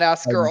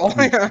badass girl.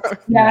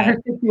 Yeah, her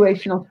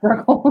situational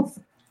struggles.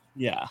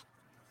 Yeah.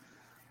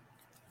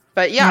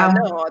 But yeah,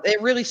 no,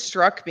 it really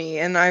struck me,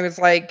 and I was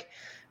like,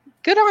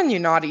 good on you,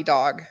 Naughty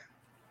Dog.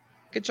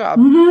 Good job.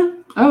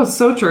 Mm-hmm. Oh,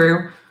 so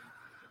true.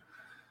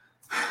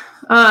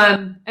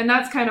 And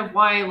that's kind of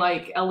why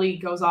like Ellie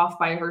goes off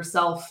by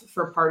herself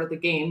for part of the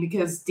game,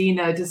 because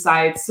Dina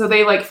decides, so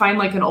they like find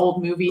like an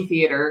old movie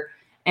theater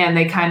and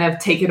they kind of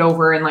take it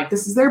over and like,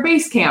 this is their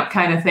base camp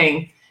kind of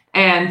thing.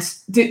 And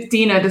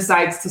Dina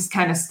decides to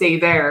kind of stay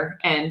there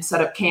and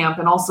set up camp.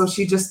 And also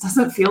she just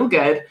doesn't feel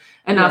good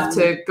enough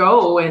to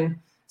go. And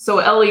so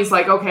Ellie's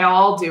like, okay,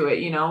 I'll do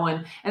it,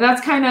 and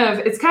that's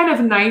it's kind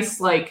of nice,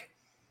 like,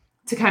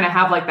 to kind of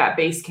have like that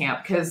base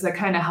camp, because that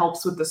kind of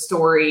helps with the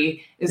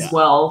story as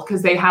well,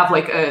 because they have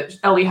like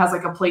Ellie has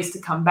like a place to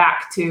come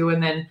back to,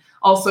 and then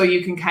also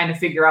you can kind of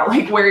figure out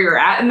like where you're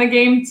at in the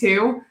game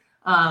too,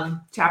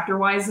 chapter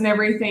wise and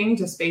everything,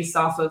 just based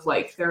off of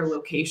like their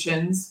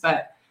locations.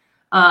 But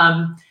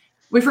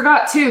we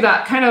forgot too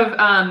that kind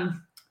of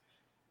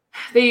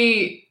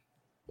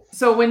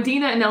so when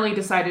Dina and Ellie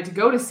decided to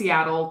go to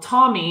Seattle,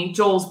 Tommy,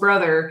 Joel's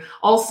brother,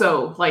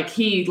 also like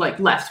he like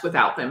left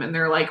without them, and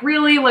they're like,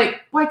 really,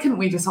 like, why couldn't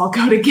we just all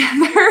go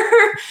together?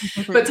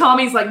 But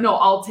Tommy's like, no,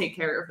 I'll take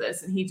care of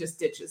this, and he just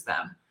ditches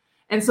them.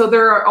 And so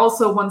there are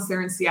also, once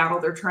they're in Seattle,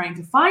 they're trying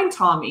to find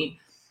Tommy,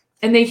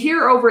 and they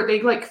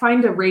like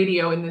find a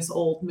radio in this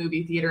old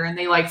movie theater, and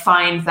they like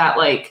find that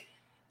like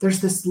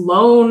there's this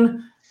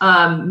lone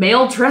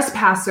male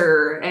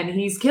trespasser and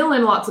he's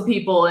killing lots of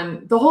people,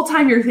 and the whole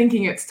time you're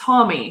thinking it's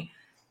Tommy.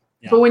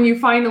 But when you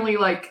finally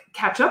like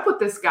catch up with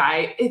this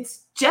guy,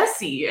 it's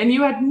Jesse, and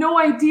you had no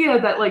idea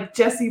that like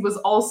Jesse was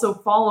also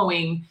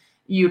following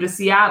you to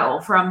Seattle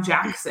from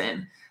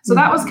Jackson. So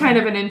that was kind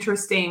of an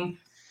interesting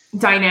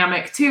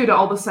dynamic too, to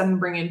all of a sudden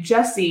bring in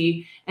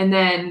Jesse, and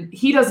then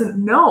he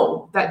doesn't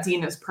know that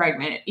Dina's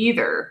pregnant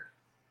either.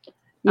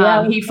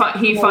 He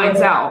finds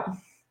out,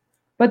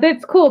 but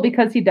that's cool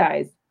because he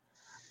dies.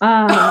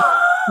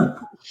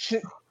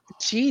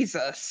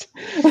 Jesus.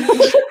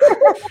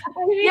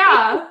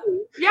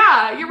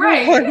 Yeah, you're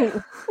right.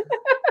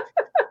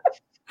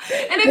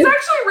 And it's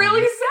actually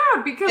really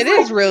sad, because it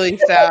is really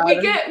sad.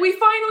 We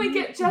finally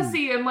get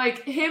Jesse, and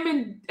like him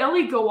and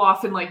Ellie go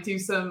off and like do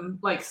some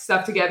like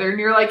stuff together, and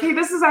you're like, hey,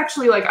 this is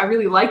actually like, I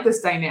really like this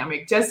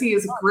dynamic. Jesse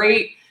is a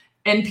great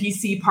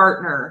NPC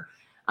partner.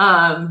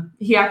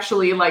 He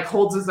actually like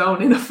holds his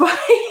own in a fight,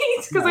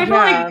 because I feel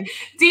like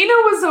Dina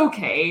was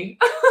okay.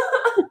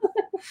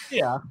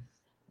 Yeah.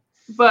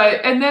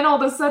 But, and then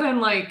all of a sudden,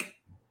 like,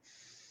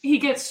 he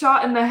gets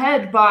shot in the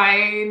head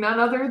by none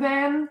other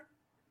than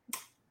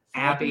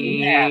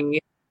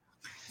Abby.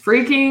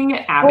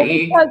 Freaking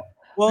Abby.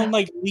 Well, and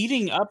like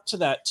leading up to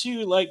that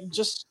too, like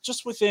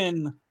just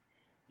within,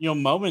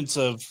 moments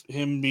of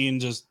him being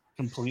just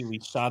completely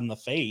shot in the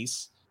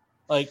face,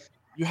 like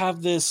you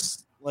have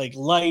this like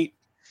light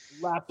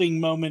lapping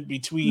moment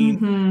between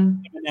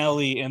him and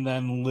Ellie, and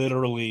then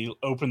literally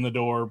open the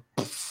door.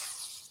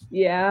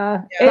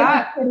 Yeah.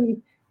 It's pretty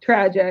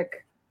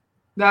tragic.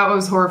 That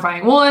was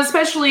horrifying. Well,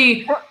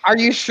 especially... Are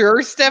you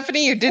sure,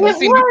 Stephanie? You didn't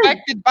seem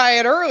affected by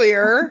it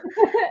earlier.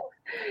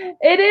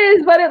 It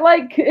is, but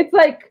it's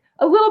like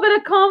a little bit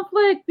of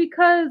conflict,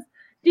 because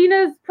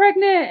Dina's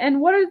pregnant,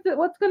 and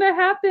what's going to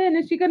happen?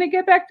 Is she going to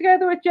get back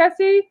together with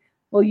Jesse?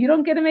 Well, you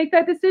don't get to make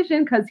that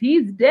decision because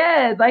he's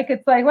dead. Like,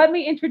 it's like, let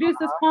me introduce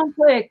this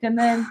conflict, and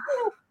then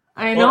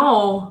I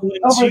know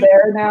over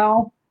there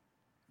now.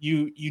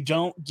 You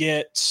don't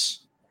get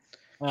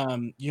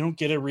a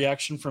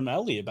reaction from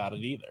Ellie about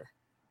it either.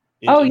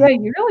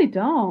 You really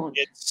don't.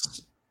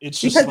 It's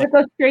just because like, it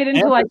goes straight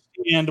into like,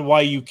 and why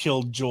you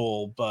killed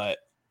Joel,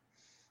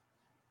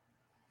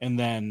 and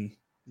then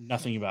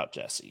nothing about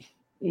Jesse.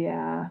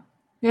 Yeah,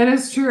 it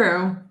is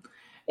true.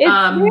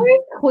 It's very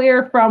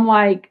clear from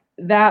like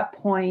that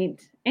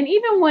point, and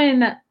even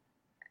when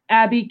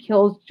Abby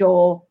kills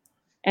Joel,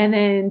 and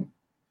then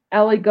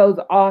Ellie goes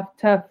off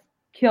to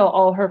kill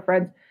all her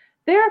friends,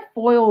 they're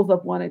foils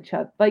of one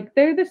another. Like,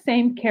 they're the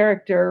same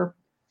character.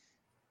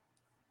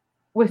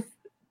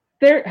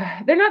 They're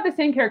not the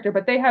same character,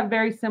 but they have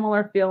very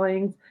similar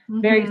feelings,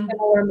 very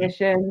similar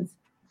missions,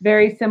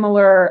 very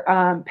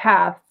similar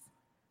paths,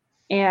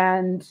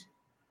 and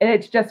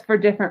it's just for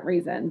different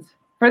reasons.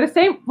 For the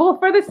same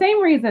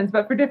reasons,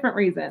 but for different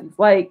reasons.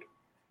 Like,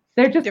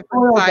 they're just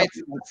different sides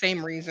of the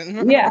same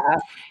reason.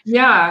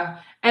 Yeah,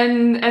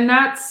 and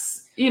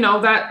that's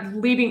that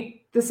leading.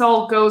 This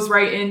all goes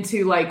right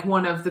into like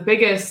one of the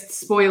biggest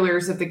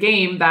spoilers of the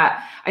game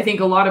that I think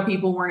a lot of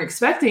people weren't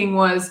expecting,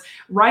 was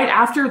right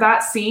after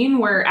that scene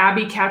where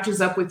Abby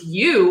catches up with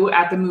you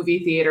at the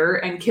movie theater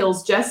and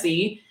kills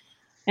Jesse.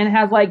 And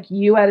has like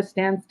you at a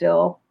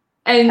standstill.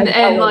 And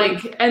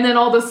then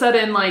all of a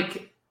sudden,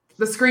 like,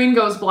 the screen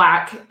goes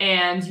black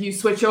and you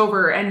switch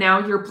over, and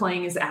now you're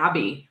playing as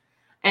Abby.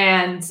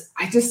 And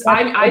I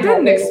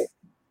didn't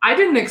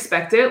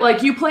expect it.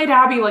 Like, you played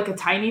Abby like a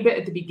tiny bit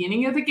at the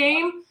beginning of the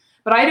game,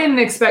 but I didn't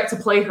expect to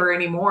play her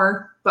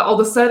anymore. But all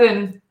of a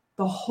sudden,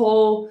 the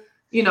whole,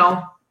 you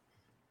know,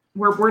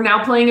 we're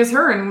now playing as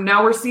her, and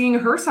now we're seeing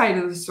her side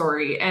of the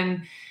story,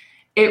 and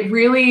it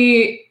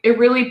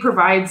really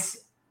provides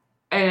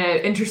an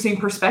interesting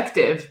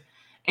perspective.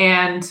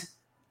 And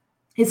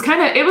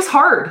it was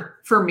hard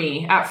for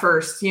me at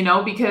first, you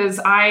know, because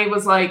I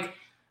was like,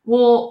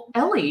 well,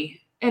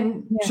 Ellie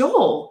and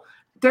Joel,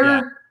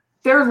 they're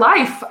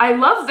life. I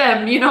love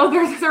them, you know,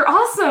 they're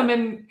awesome.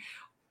 And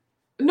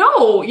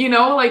no, you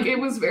know, like it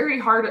was very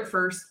hard at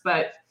first,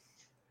 but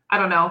I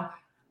don't know.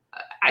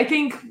 I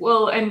think,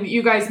 well, and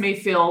you guys may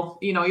feel,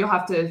 you know, you'll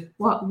have to,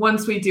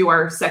 once we do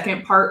our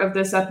second part of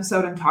this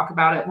episode and talk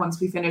about it,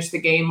 once we finish the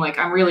game, like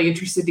I'm really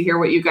interested to hear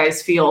what you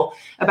guys feel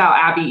about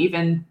Abby,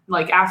 even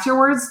like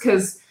afterwards.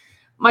 Cause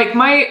like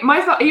my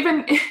thought,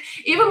 even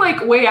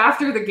like way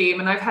after the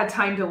game, and I've had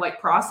time to like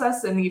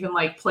process and even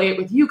like play it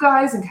with you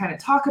guys and kind of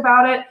talk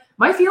about it,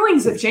 my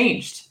feelings have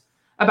changed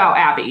about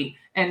Abby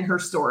and her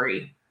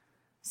story.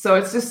 So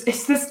it's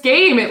this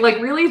game. It like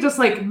really just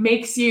like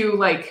makes you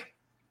like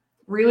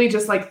really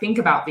just like think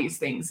about these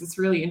things. It's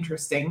really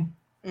interesting.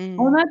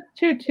 Well, that's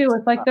true too.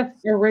 It's like the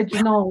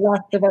original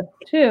Last of Us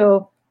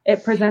 2.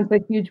 It presents a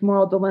huge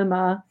moral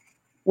dilemma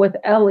with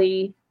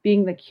Ellie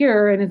being the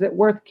cure, and is it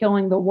worth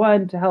killing the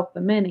one to help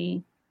the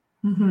many?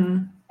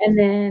 Mm-hmm. And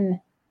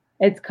then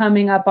it's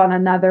coming up on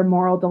another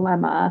moral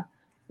dilemma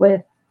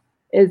with,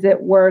 is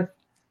it worth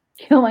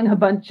killing a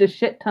bunch of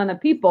shit ton of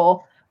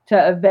people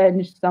to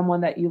avenge someone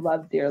that you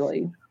love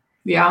dearly?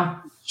 Yeah.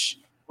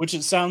 Which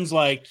it sounds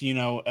like, you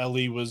know,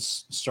 Ellie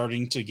was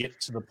starting to get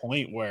to the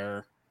point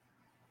where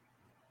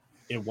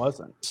it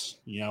wasn't,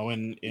 you know,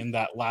 in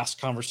that last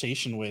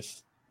conversation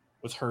with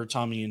her,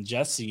 Tommy, and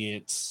Jesse,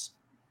 it's,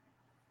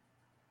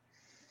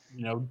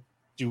 you know,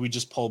 do we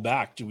just pull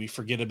back? Do we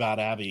forget about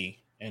Abby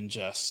and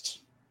just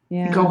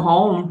go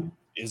home?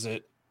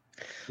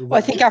 Well,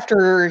 I think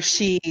after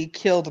she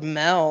killed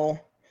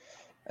Mel,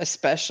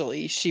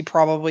 especially, she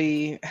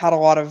probably had a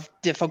lot of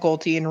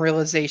difficulty and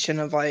realization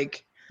of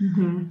like,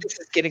 this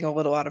is getting a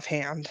little out of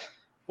hand.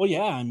 Well,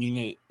 yeah, I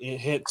mean, it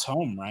hits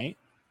home, right?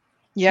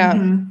 Yeah.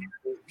 Mm-hmm.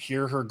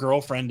 Here, her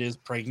girlfriend is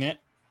pregnant,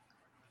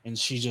 and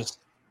she just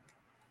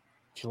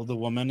killed the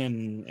woman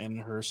and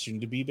her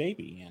soon-to-be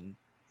baby. And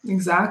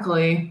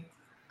exactly,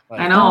 like,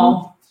 I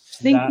know.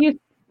 That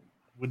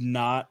would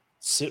not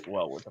sit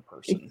well with a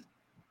person.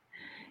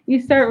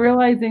 You start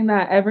realizing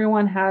that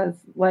everyone has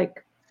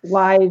like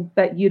lives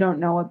that you don't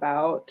know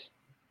about.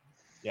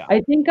 Yeah,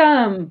 I think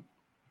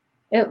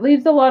it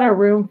leaves a lot of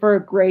room for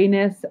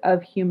grayness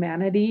of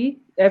humanity.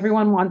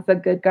 Everyone wants a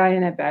good guy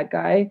and a bad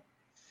guy.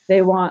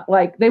 They want,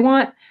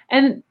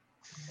 and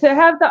to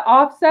have the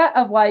offset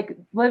of like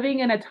living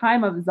in a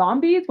time of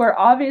zombies where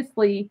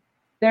obviously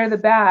they're the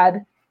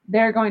bad,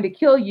 they're going to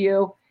kill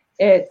you.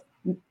 It's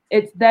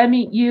them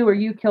eat you or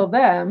you kill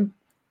them.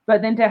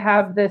 But then to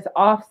have this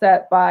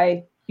offset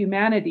by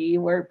humanity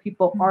where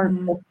people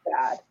aren't just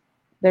bad.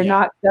 They're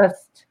not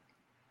just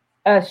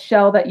a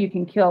shell that you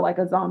can kill like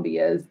a zombie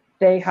is.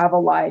 They have a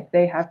life.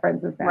 They have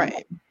friends and family.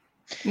 Right.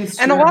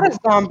 And a lot of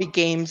zombie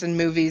games and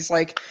movies,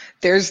 like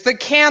there's the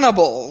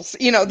cannibals,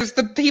 you know, there's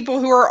the people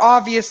who are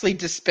obviously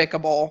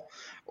despicable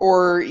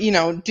or, you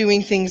know,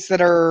 doing things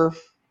that are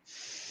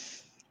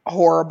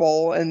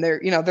horrible, and they're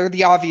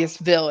the obvious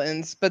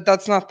villains, but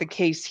that's not the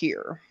case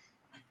here.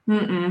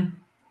 Mm-mm.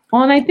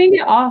 Well, and I think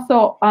it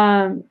also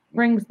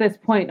brings this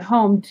point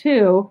home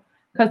too,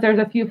 because there's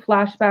a few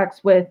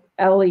flashbacks with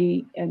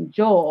Ellie and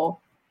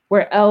Joel,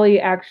 where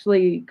Ellie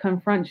actually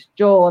confronts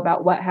Joel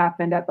about what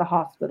happened at the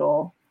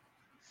hospital.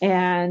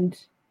 And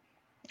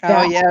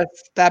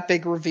that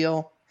big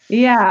reveal.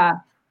 Yeah.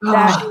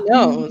 That she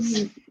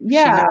knows.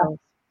 Yeah. She knows.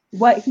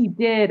 What he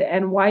did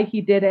and why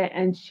he did it.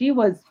 And she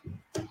was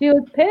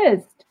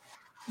pissed.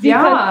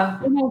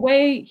 Yeah. In a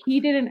way, he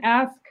didn't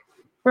ask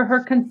for her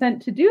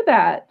consent to do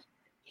that.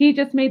 He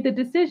just made the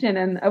decision.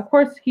 And of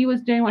course, he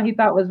was doing what he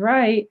thought was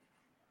right.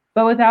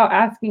 But without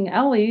asking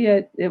Ellie,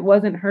 it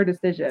wasn't her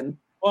decision.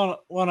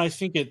 Well, and I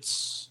think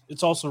it's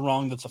also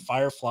wrong that the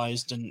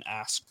Fireflies didn't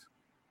ask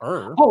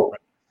her. Oh, right?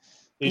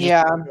 They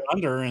just put her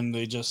under, and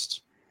they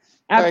just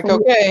like,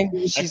 okay,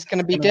 she's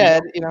gonna be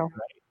dead, you know.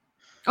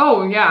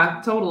 Oh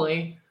yeah,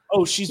 totally.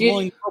 Oh, she's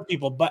willing to help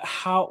people, but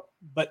how?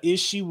 But is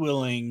she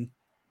willing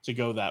to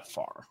go that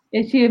far?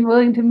 Is she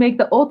willing to make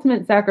the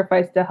ultimate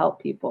sacrifice to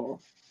help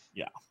people?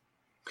 Yeah.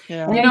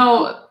 Yeah. You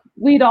know,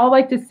 we'd all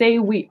like to say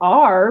we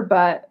are,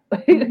 but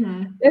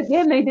again,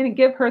 they didn't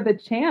give her the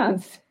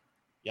chance.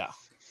 Yeah.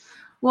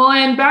 Well,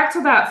 and back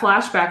to that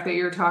flashback that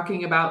you're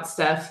talking about,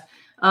 Steph,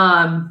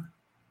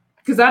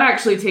 because that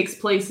actually takes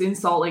place in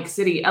Salt Lake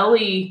City.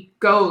 Ellie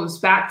goes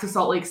back to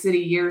Salt Lake City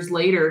years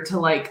later to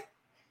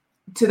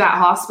that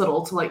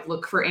hospital to like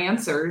look for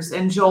answers,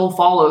 and Joel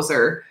follows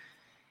her,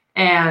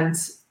 and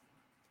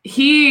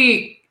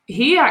he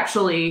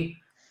actually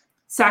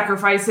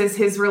sacrifices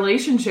his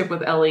relationship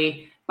with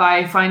Ellie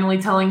by finally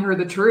telling her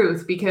the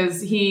truth,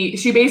 because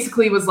she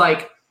basically was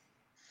like,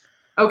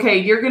 okay,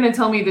 you're going to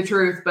tell me the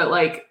truth, but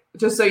like,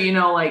 just so you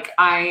know, like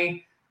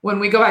when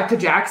we go back to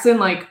Jackson,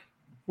 like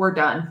we're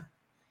done.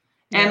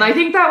 And I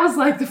think that was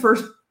like the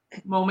first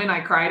moment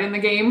I cried in the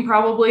game,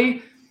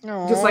 probably.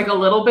 Aww. Just like a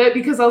little bit,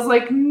 because I was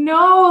like,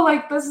 no,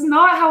 like this is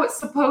not how it's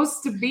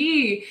supposed to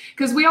be.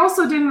 Because we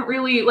also didn't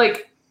really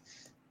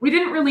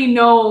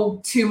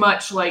know too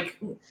much. Like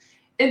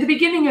at the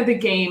beginning of the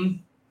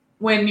game,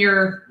 when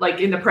you're like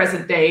in the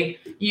present day,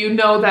 you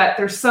know that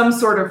there's some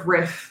sort of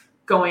rift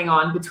going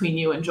on between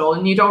you and Joel,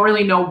 and you don't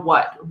really know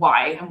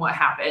why, and what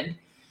happened.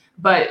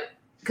 But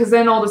because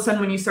then all of a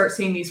sudden when you start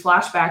seeing these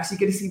flashbacks, you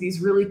get to see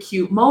these really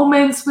cute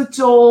moments with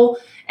Joel,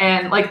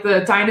 and like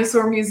the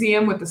dinosaur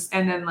museum with this,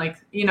 and then like,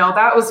 you know,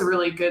 that was a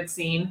really good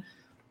scene.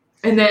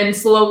 And then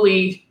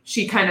slowly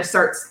she kind of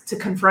starts to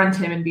confront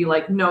him and be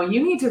like, no,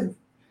 you need to,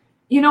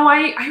 you know,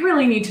 I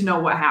really need to know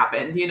what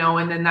happened, you know,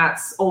 and then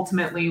that's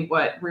ultimately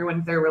what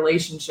ruined their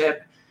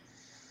relationship.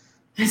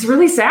 It's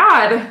really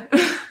sad.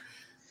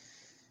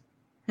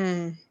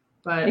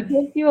 But it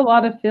gives you a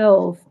lot of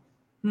feels.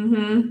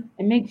 Mm-hmm.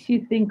 It makes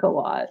you think a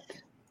lot.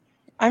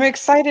 I'm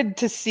excited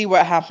to see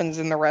what happens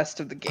in the rest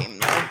of the game,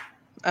 though.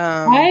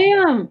 I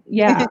am.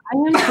 Yeah, I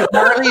am. Too.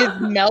 Marley is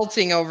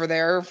melting over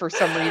there for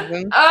some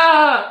reason.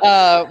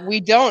 We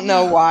don't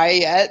know why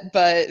yet,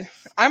 but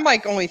I'm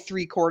like only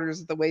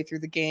 3/4 of the way through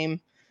the game,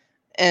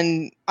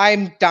 and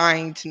I'm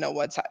dying to know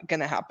what's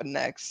going to happen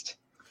next,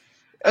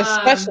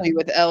 especially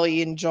with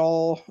Ellie and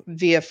Joel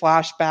via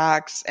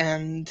flashbacks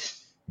and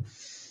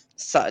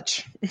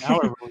such. Now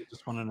I really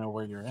just want to know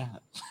where you're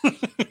at.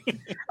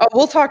 Oh,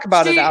 we'll talk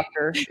about it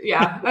after.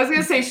 Yeah, I was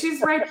gonna say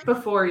she's right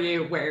before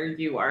you where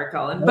you are,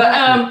 Colin.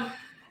 But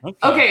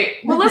okay.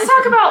 Well, let's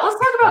talk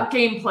about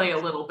gameplay a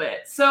little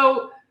bit.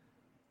 So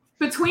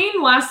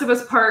between Last of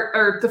Us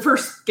the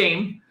first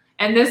game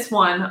and this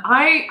one,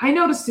 I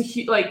noticed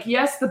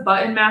yes, the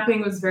button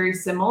mapping was very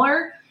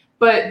similar,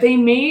 but they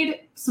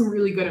made some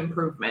really good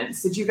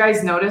improvements. Did you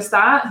guys notice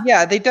that?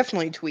 Yeah, they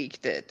definitely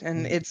tweaked it,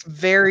 and it's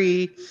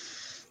very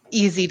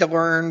easy to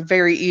learn,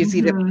 very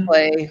easy to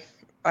play.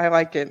 I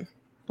like it.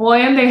 Well,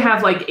 and they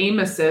have like aim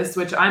assist,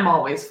 which I'm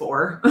always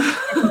for.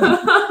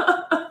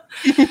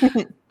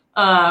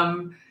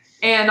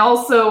 And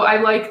also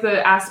I like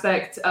the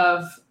aspect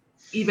of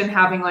even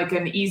having like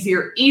an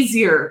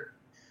easier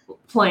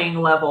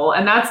playing level.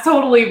 And that's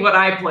totally what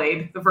I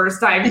played the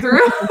first time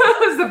through.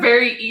 It was the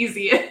very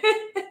easiest.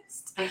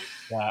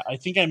 Yeah, I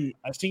think I'm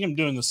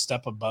doing the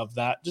step above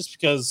that just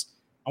because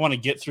I want to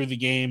get through the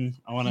game.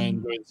 I want to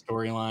enjoy the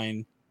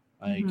storyline.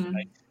 Like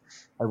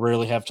I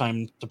rarely have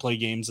time to play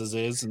games as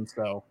is, and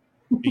so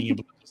being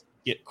able to just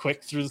get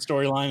quick through the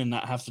storyline and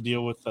not have to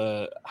deal with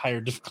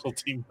higher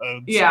difficulty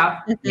modes.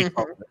 Yeah.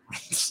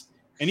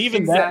 And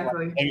even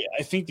exactly. that,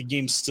 I think the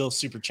game's still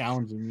super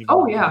challenging.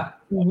 Oh yeah.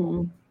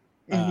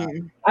 I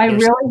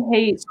really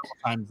hate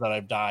times that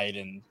I've died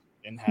and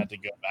had to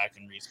go back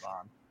and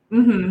respawn.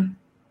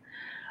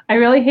 I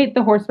really hate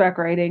the horseback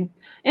riding.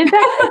 In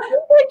fact,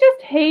 I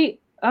just hate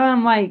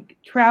like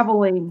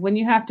traveling when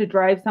you have to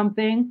drive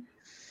something.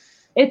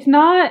 It's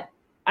not.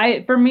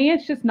 For me,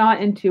 it's just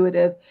not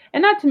intuitive.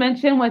 And not to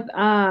mention with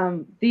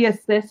the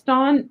assist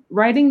on,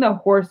 riding the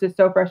horse is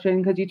so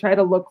frustrating because you try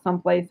to look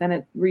someplace and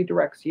it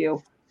redirects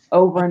you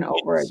over and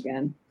over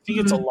again. I think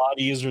it's a lot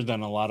easier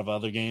than a lot of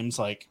other games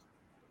like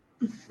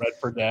Red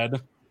 4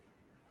 Dead.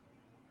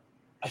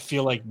 I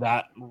feel like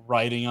that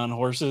riding on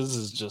horses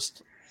is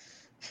just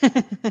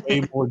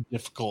way more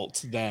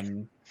difficult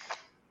than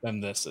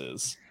this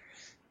is.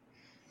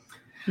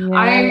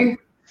 Yeah.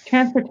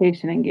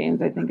 Transportation in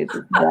games, I think, is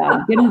just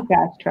bad. Give me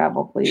fast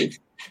travel, please.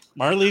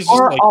 Marley's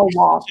just like I'll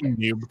walk. a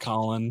noob,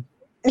 Colin.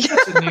 You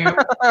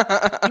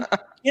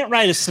can't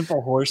ride a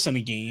simple horse in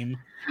a game.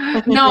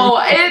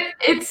 No,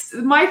 it's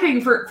my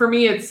thing for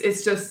me.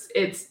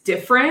 It's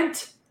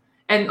different,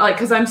 and like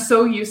because I'm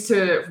so used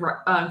to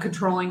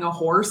controlling a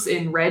horse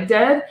in Red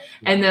Dead,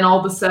 and then all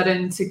of a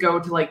sudden to go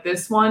to like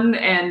this one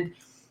and.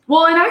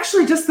 Well, and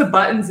actually just the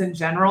buttons in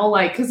general,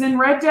 like, because in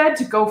Red Dead,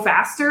 to go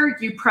faster,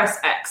 you press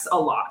X a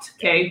lot,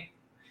 okay?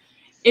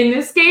 In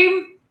this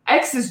game,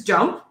 X is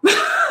jump.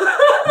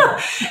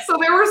 So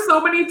there were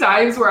so many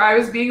times where I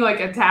was being,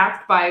 like,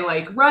 attacked by,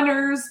 like,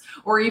 runners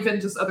or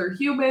even just other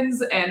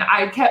humans, and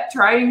I kept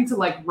trying to,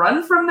 like,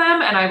 run from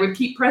them, and I would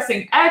keep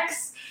pressing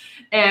X,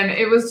 and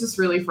it was just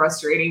really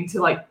frustrating to,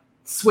 like,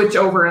 switch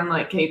over and,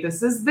 like, hey,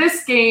 this is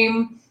this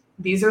game.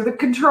 These are the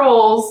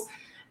controls.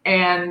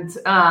 And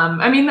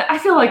I mean, I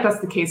feel like that's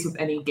the case with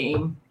any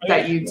game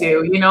that you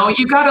do. You know,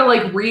 you got to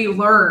like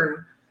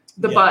relearn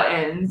the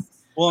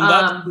buttons. Well, and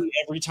that's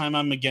every time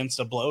I'm against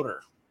a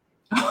bloater.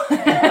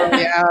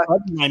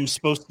 I'm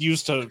supposed to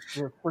use to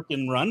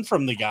freaking run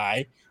from the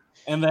guy,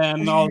 and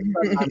then all of a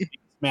sudden I'm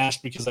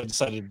smashed because I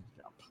decided to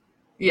jump.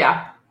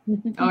 Yeah.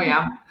 Oh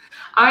yeah.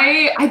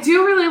 I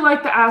do really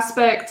like the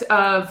aspect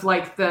of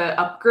like the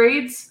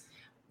upgrades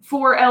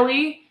for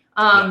Ellie.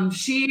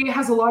 She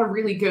has a lot of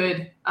really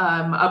good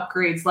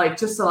upgrades, like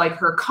just to, like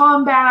her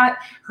combat,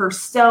 her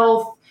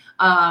stealth.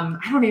 I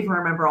don't even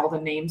remember all the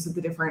names of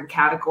the different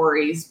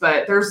categories,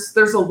 but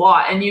there's a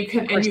lot, and you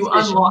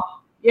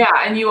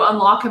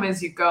unlock them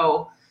as you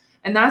go,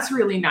 and that's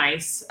really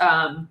nice.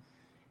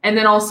 And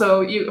then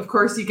also, you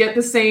get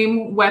the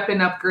same weapon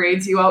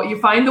upgrades. You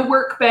find the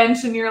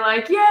workbench, and you're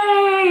like,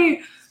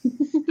 yay!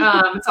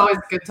 It's always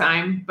a good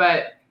time,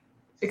 but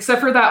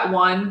except for that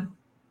one,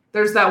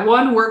 there's that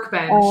one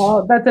workbench.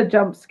 Oh, that's a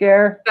jump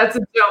scare. That's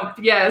a jump,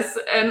 yes.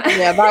 And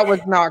yeah, that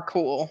was not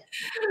cool.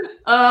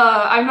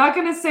 I'm not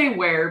gonna say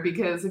where,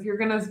 because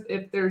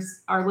if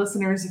there's our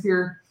listeners, if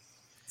you're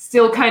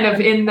still kind of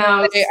in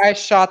those, I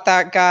shot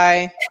that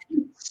guy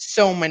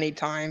so many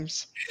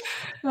times.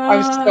 I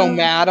was so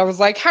mad. I was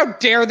like, how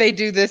dare they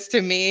do this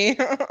to me?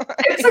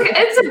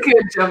 it's a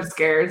good jump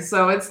scare,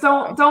 so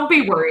don't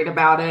be worried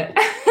about it.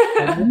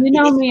 You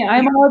know me,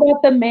 I'm all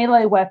about the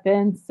melee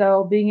weapons,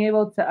 so being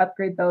able to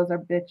upgrade those are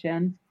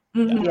bitchin'.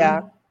 Mm-hmm.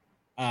 Yeah.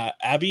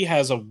 Abby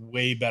has a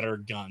way better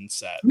gun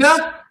set.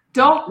 No,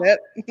 don't.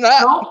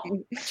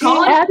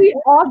 Abby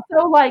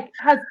also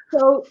has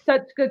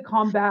such good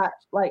combat,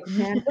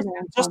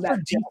 man-to-man just combat.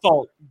 her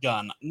default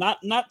gun.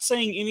 Not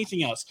saying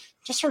anything else.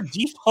 Just her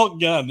default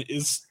gun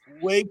is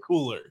way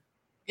cooler.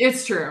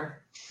 It's true.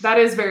 That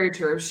is very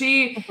true. Is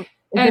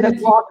it a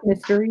block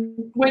mystery?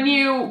 When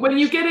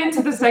you get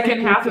into the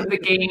second half of the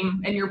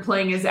game and you're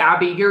playing as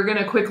Abby, you're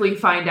gonna quickly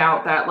find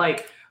out that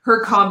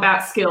her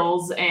combat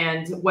skills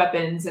and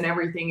weapons and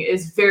everything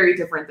is very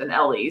different than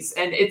Ellie's,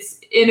 and it's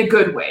in a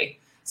good way.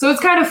 So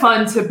it's kind of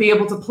fun to be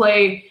able to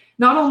play,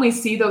 not only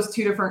see those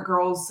two different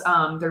girls,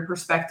 their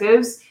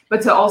perspectives,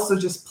 but to also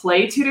just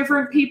play two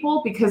different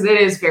people, because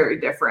it is very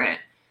different.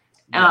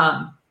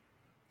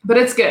 But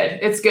it's good.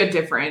 It's good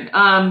different.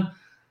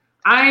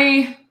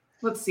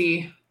 Let's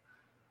see.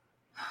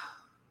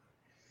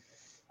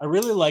 I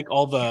really like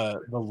all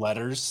the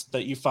letters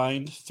that you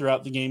find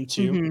throughout the game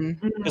too,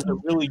 because it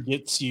really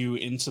gets you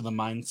into the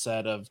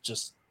mindset of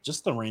just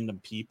the random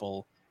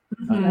people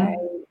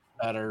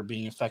that are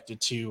being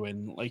affected too,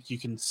 and you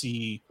can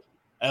see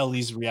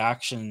Ellie's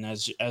reaction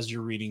as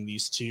you're reading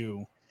these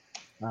too,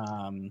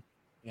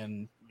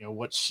 and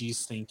what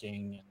she's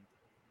thinking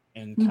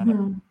and kind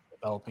of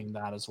developing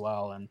that as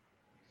well. And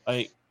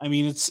I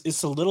mean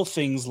it's the little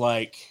things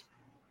or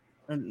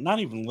not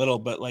even little,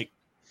 but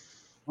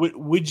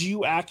would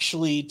you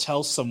actually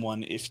tell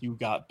someone if you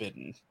got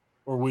bitten,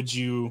 or would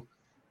you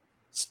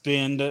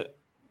spend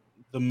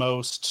the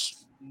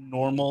most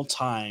normal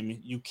time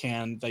you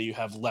can that you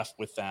have left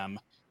with them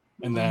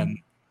and then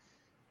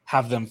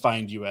have them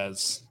find you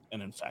as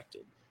an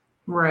infected?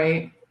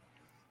 Right.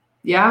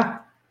 Yeah.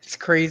 It's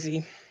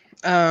crazy.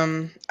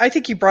 I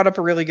think you brought up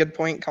a really good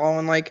point,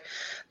 Colin.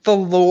 The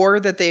lore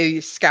that they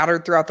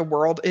scattered throughout the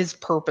world is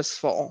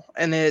purposeful,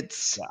 and it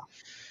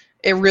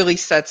really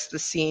sets the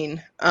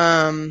scene.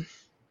 I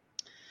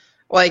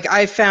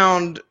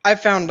found a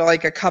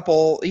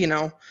couple,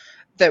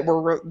 that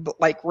were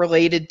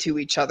related to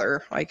each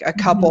other, a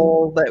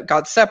couple that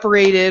got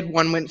separated.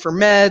 One went for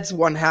meds,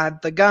 one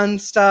had the gun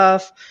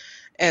stuff,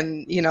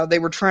 and they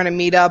were trying to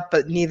meet up,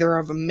 but neither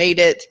of them made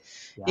it.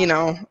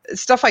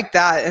 Stuff like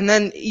that. And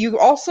then you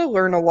also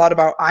learn a lot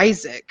about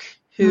Isaac,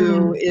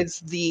 who is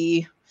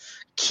the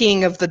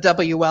king of the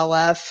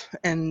WLF,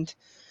 and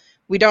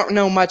we don't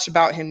know much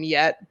about him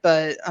yet,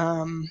 but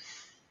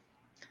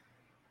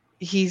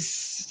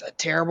he's a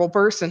terrible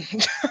person.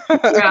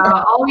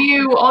 Yeah, all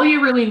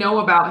you really know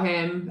about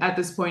him at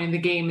this point in the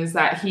game is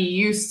that he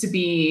used to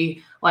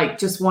be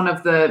just one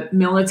of the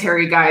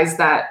military guys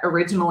that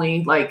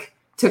originally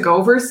took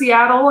over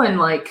Seattle, and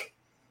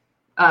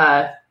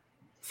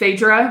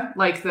Phaedra,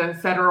 the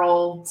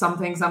federal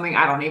something,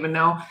 I don't even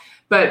know,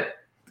 but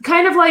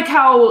kind of like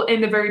how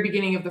in the very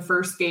beginning of the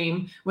first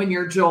game, when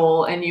you're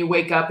Joel and you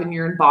wake up and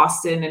you're in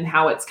Boston, and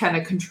how it's kind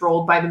of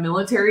controlled by the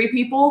military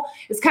people,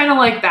 it's kind of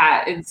like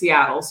that in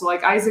Seattle. So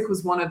Isaac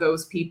was one of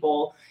those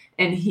people,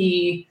 and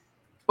he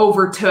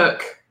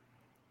overtook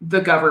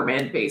the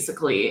government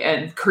basically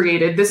and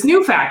created this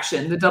new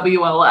faction, the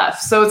WLF.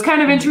 So it's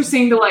kind of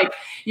interesting to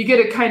you get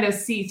to kind of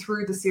see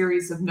through the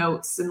series of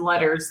notes and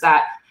letters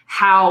that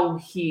how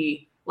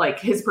he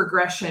his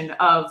progression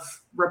of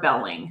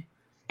rebelling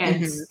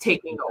and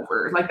taking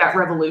over, that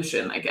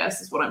revolution, I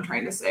guess is what I'm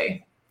trying to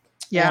say.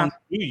 Yeah.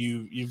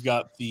 You've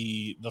got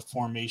the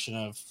formation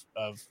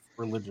of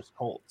religious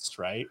cults,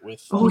 right?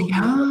 With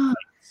yeah.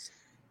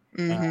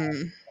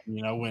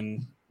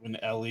 When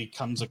Ellie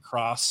comes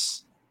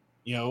across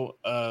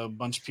a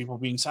bunch of people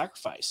being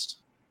sacrificed,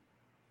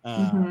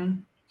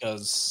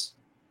 because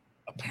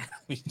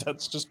apparently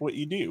that's just what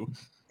you do.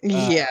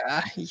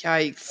 Yeah,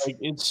 yikes.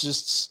 It's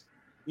just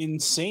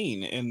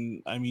insane.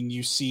 And I mean,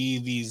 you see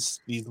these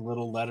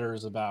little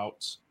letters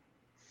about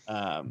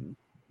the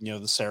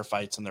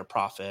Seraphites and their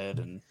prophet,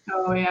 and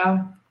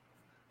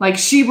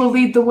she will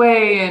lead the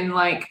way, and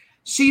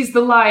she's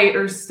the light,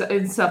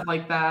 and stuff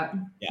like that.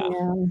 Yeah.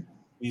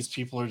 These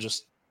people are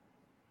just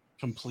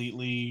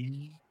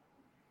completely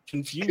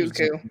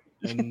confused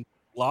and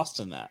lost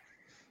in that.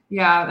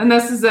 Yeah, and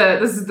this is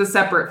the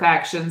separate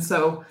faction.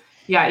 So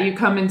yeah, you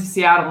come into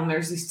Seattle and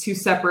there's these two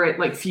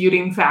separate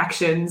feuding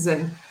factions,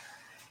 and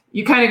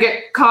you kind of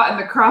get caught in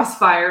the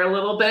crossfire a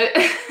little bit.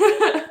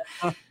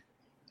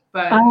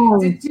 But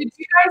did you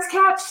guys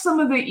catch some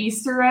of the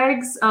Easter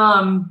eggs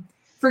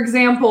for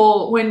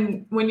example,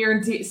 when you're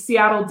in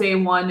Seattle day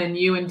one and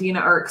you and Dina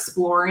are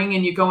exploring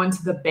and you go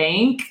into the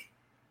bank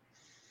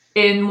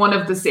in one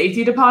of the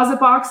safety deposit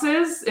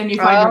boxes and you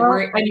find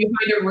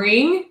a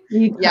ring.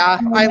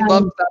 Yeah, I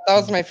loved that. That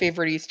was my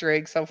favorite Easter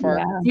egg so far.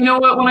 Yeah. You know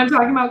what I'm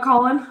talking about,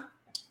 Colin?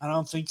 I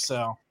don't think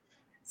so.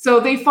 So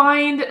they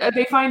find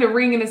a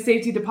ring in a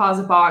safety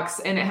deposit box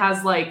and it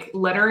has like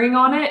lettering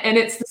on it, and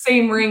it's the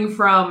same ring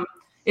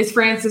it's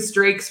Francis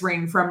Drake's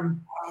ring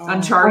from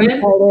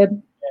Uncharted.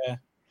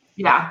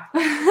 Yeah.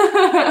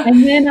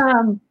 And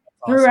then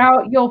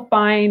throughout you'll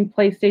find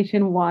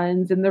PlayStation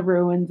 1s in the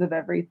ruins of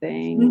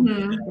everything.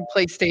 Mm-hmm.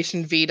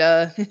 PlayStation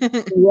Vita.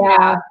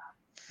 Yeah.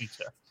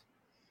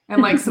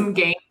 And like some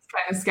games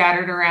kind of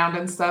scattered around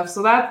and stuff.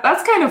 So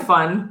that's kind of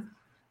fun.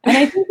 And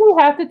I think we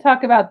have to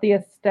talk about the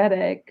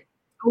aesthetic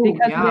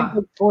because it's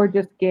a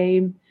gorgeous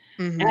game.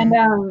 Mm-hmm.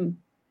 And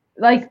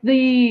like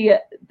the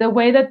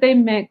way that they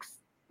mix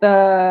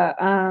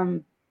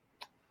the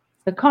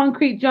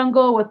concrete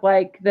jungle with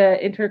like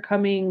the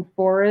intercoming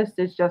forest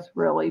is just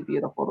really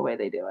beautiful the way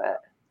they do it.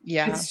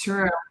 Yeah, it's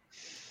true.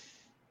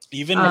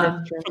 Even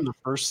from the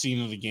first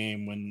scene of the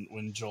game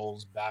when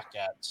Joel's back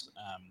at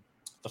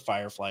the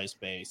Fireflies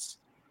base,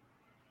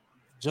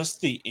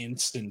 just the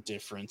instant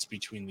difference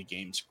between the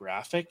game's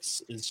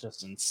graphics is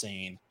just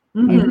insane.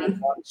 Mm-hmm. I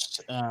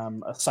watched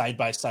a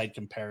side-by-side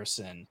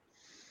comparison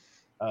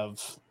of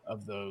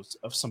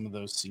some of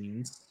those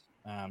scenes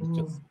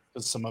because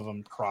some of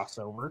them cross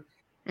over.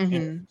 Mm-hmm.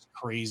 And it's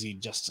crazy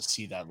just to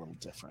see that little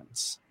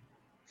difference.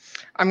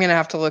 I'm gonna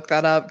have to look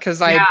that up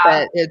because I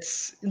bet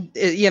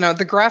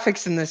the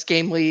graphics in this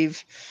game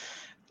leave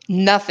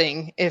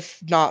nothing,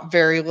 if not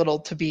very little,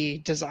 to be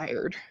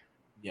desired.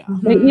 Yeah,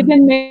 they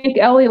even make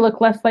Ellie look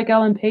less like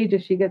Ellen Page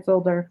as she gets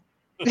older.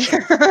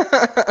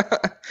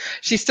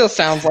 She still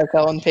sounds like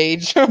Ellen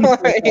Page. Her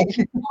name's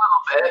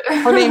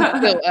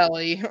still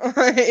Ellie.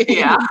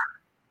 Yeah.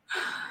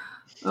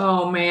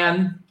 Oh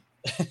man.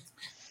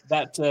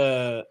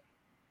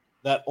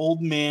 That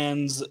old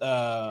man's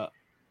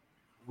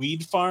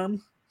weed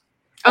farm.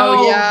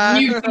 Oh yeah,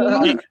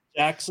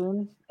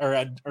 Jackson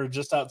or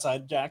just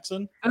outside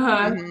Jackson.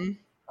 Uh-huh. Mm-hmm.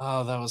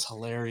 Oh, that was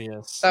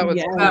hilarious. That was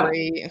That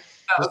great.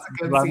 was a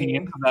good scene.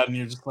 Into that and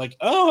you're just like,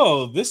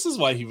 oh, this is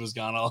why he was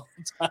gone all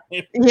the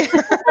time. Yeah.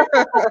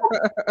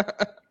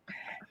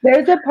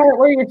 There's a part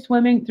where you're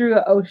swimming through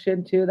the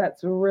ocean too.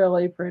 That's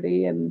really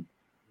pretty, and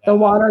the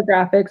water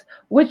graphics,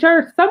 which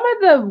are some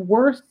of the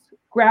worst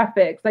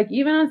graphics, like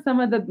even on some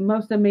of the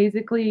most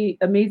amazingly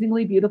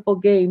beautiful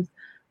games,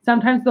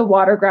 sometimes the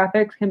water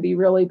graphics can be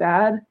really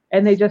bad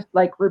and they just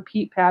like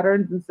repeat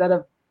patterns instead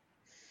of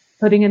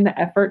putting in the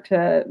effort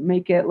to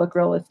make it look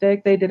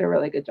realistic. They did a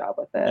really good job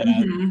with it.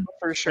 Yeah, Mm-hmm.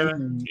 For sure.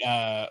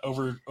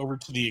 Over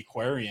to the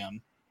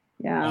aquarium.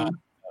 Yeah.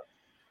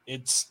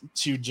 It's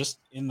to just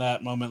in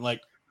that moment,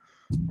 like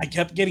I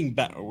kept getting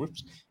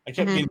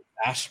getting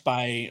bashed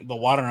by the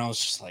water, and I was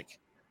just like,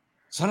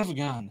 son of a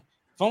gun.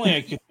 If only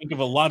I could think of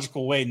a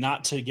logical way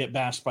not to get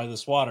bashed by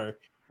this water. And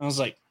I was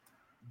like,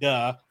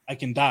 duh, I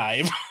can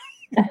dive.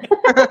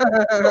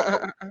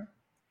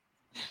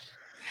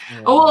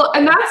 Oh, well,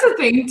 and that's the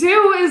thing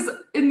too, is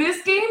in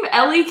this game,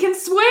 Ellie can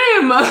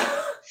swim.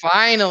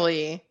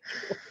 Finally.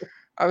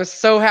 I was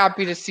so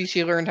happy to see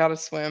she learned how to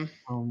swim.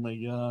 Oh my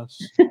gosh.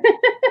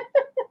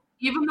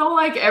 Even though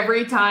like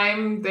every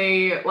time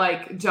they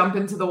like jump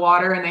into the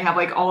water and they have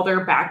like all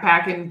their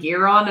backpack and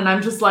gear on, and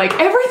I'm just like,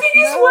 everything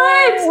is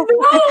wet.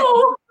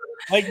 No.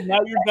 Like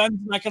now your gun's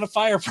not gonna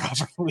fire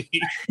properly.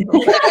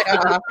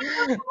 Yeah.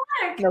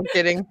 No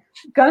kidding.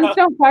 Guns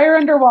don't fire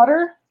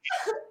underwater.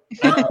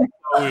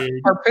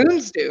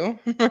 Harpoons do.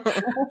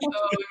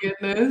 Oh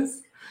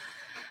goodness.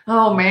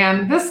 Oh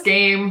man, this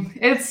game,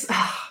 it's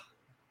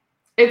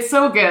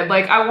so good.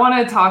 Like I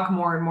want to talk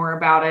more and more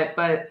about it,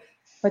 but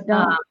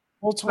don't.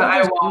 Well, it's but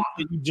I won't.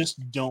 You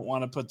just don't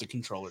want to put the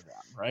controller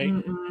down, right?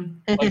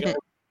 Mm-mm.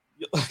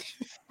 Like,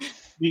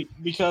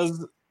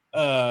 because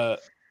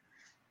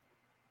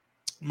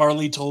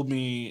Marley told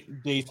me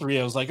day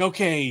 3, I was like,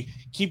 okay,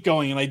 keep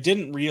going. And I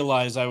didn't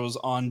realize I was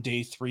on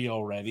day 3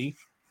 already.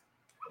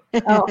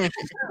 Oh.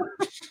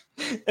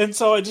 And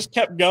so I just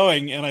kept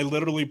going, and I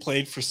literally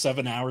played for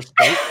 7 hours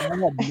straight.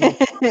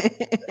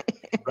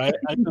 Right?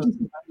 I just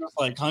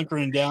like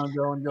hunkering down,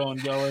 going.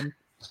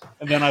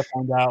 And then I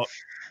found out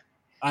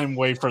I'm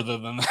way further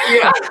than that.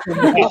 Yeah.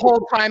 The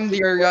whole time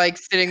you're like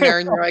sitting there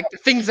and you're like, the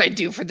things I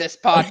do for this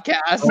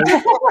podcast.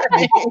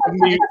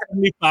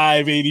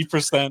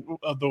 75-80%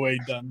 of the way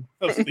done.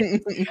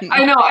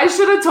 I know. I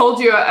should have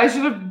told you. I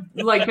should have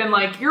like been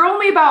like, you're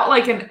only about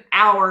like an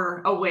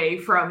hour away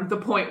from the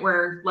point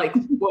where like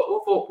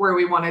where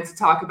we wanted to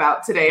talk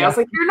about today. Yeah. I was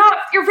like,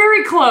 you're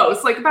very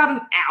close, like about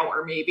an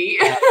hour maybe.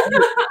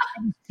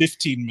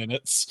 15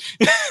 minutes.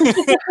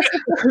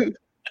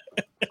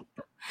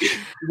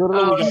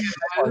 Literally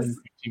 15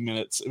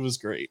 minutes. It was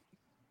great.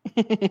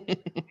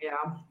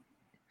 Yeah.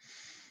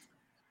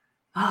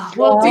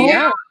 Well, do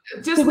you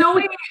just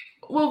knowing?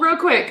 Well, real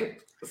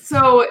quick.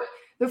 So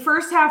the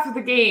first half of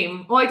the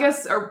game. Well, I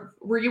guess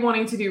were you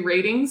wanting to do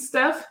rating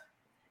stuff?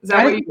 Is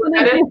that what you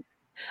wanted?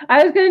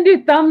 I was gonna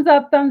do thumbs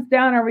up, thumbs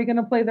down. Are we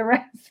gonna play the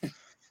rest?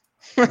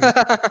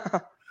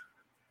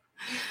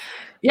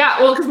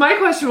 Yeah, well, because my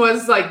question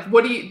was like,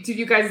 what do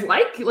you guys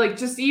like? Like,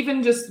 just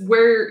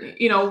where,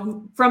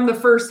 from the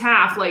first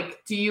half,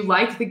 like, do you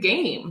like the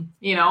game?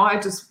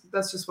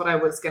 That's just what I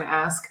was gonna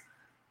ask.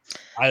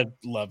 I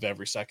love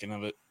every second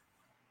of it.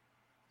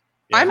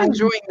 Yeah. I'm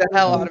enjoying the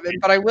hell out of it,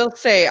 but I will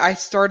say I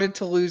started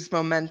to lose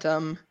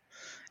momentum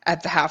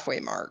at the halfway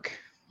mark.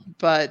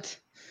 But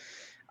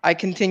I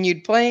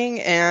continued playing,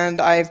 and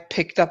I've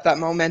picked up that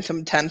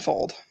momentum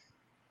tenfold.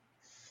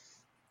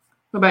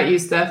 What about you,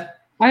 Steph?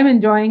 I'm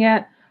enjoying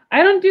it.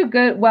 I don't do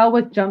well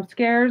with jump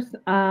scares, so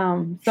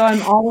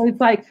I'm always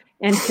like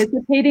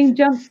anticipating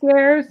jump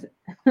scares,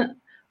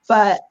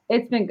 but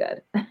it's been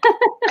good. I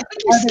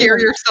think you scare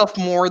yourself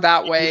more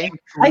that way.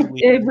 I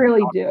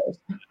really do.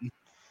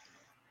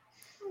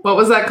 What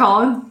was that,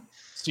 Colin?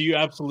 So you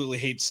absolutely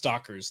hate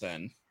stalkers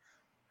then?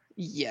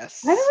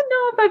 Yes. I don't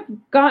know if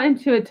I've gotten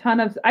to a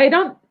ton of. I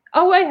don't.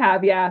 Oh, I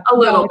have. Yeah. A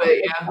little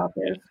bit. Yeah.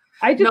 Stalkers.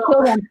 I just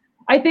kill them.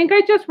 I think I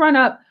just run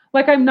up.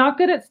 Like, I'm not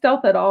good at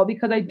stealth at all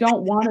because I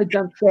don't want to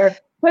jump scare.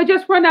 So I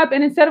just run up,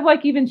 and instead of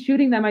like even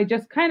shooting them, I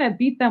just kind of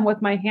beat them with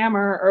my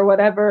hammer or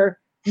whatever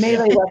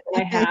melee weapon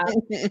I have.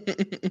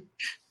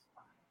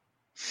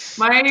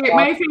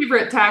 My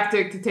favorite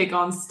tactic to take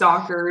on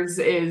stalkers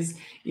is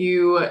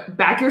you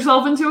back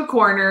yourself into a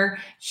corner,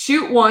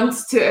 shoot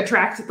once to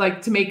attract,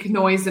 like to make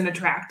noise and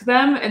attract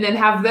them, and then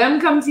have them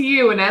come to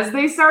you. And as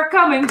they start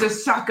coming,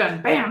 just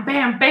shotgun, bam,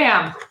 bam,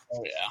 bam.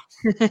 Oh yeah.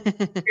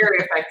 Very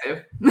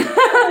effective.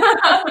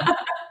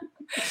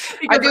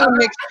 I do a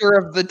mixture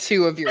of the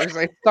two of yours.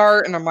 I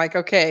start and I'm like,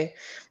 okay,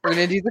 we're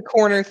going to do the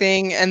corner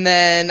thing. And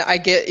then I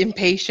get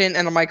impatient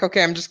and I'm like,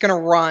 okay, I'm just going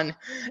to run.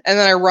 And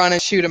then I run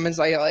and shoot them as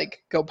I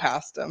like go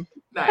past them.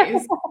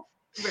 Nice.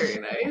 Very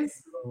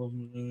nice.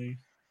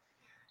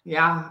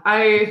 Yeah.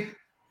 I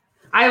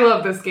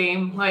love this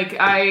game. Like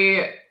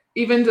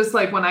even just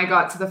like when I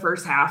got to the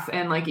first half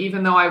and like,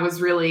 even though I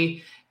was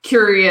really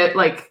curious,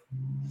 like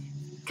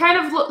kind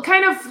of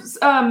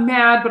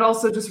mad, but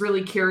also just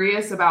really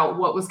curious about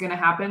what was going to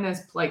happen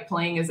as like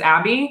playing as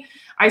Abby.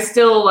 I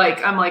still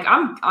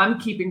I'm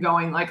keeping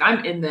going. Like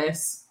I'm in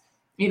this,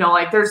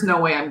 like there's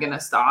no way I'm going to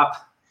stop.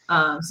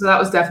 So that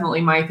was definitely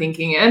my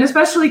thinking. And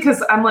especially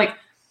because I'm like,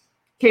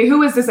 okay,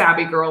 who is this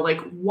Abby girl? Like,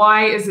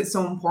 why is it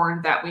so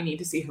important that we need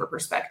to see her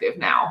perspective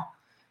now?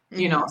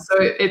 So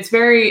it's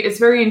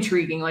very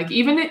intriguing. Like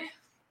the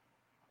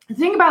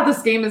thing about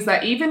this game is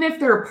that even if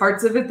there are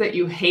parts of it that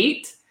you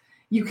hate,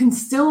 you can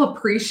still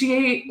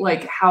appreciate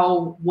like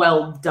how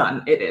well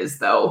done it is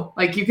though.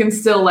 Like you can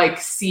still like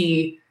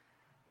see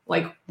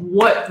like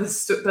what the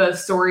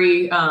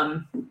story,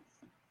 the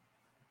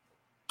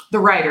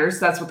writers,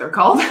 that's what they're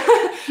called.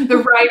 The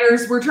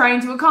writers were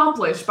trying to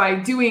accomplish by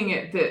doing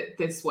it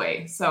this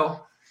way. So.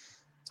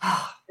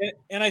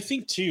 And I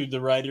think too,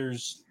 the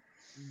writers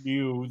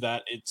knew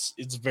that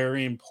it's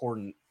very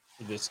important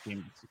for this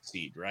game to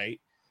succeed, right?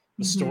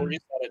 The stories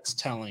that it's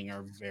telling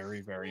are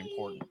very, very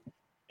important.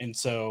 And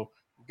so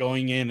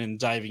going in and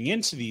diving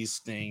into these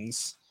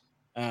things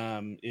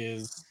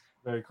is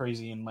very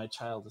crazy. And my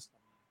child is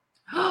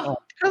hello.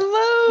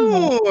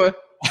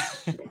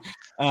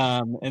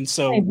 And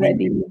so when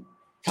you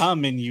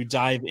come and you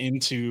dive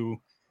into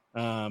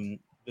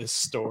this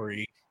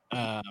story,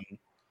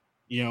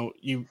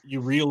 you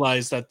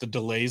realize that the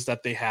delays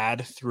that they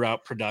had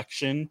throughout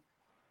production,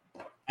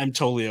 I'm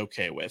totally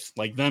okay with.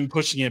 Like them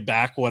pushing it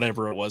back,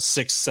 whatever it was,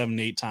 6, 7,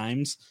 8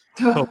 times.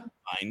 Totally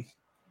fine.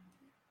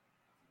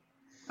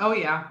 Oh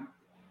yeah.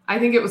 I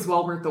think it was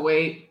well worth the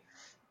wait.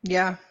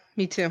 Yeah,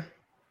 me too.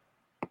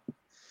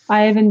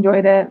 I have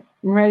enjoyed it.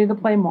 I'm ready to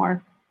play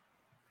more.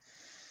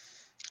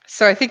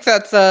 So I think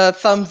that's a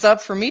thumbs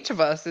up from each of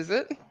us, is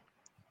it?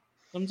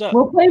 Thumbs up.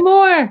 We'll play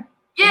more.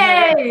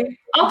 Yay!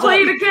 I'll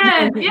play it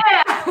again. Yeah.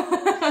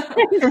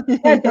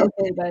 That's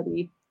okay,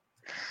 buddy.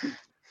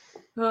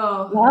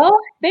 Oh. Well,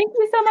 thank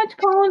you so much,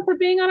 Colin, for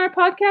being on our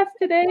podcast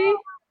today.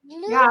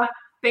 Yeah.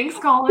 Thanks,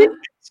 Colin.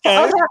 Was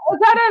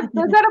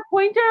that a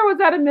pointer or was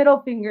that a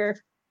middle finger?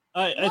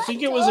 I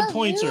think it was a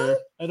pointer.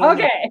 I don't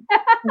know.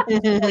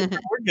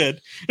 We're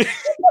good.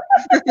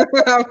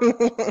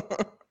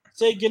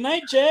 Say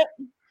goodnight, Jet.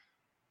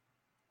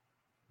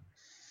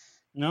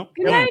 No.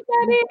 Good night,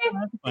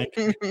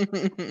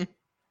 Daddy.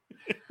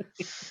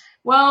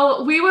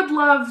 Well, we would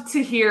love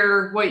to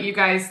hear what you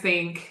guys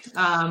think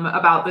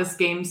about this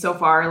game so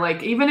far.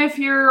 Like, even if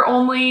you're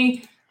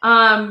only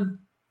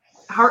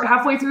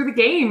halfway through the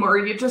game or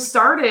you just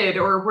started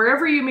or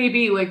wherever you may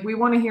be, like, we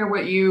want to hear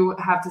what you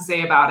have to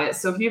say about it.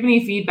 So if you have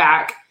any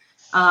feedback,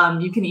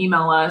 you can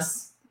email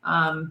us,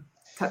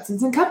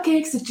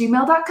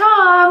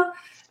 cutsinsandcupcakes@gmail.com.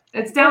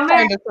 It's down there.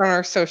 Find us on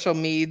our social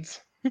medias.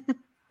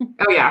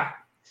 Oh, yeah.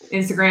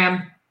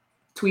 Instagram,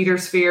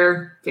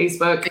 Tweetersphere,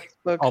 Facebook.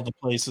 All the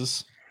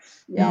places.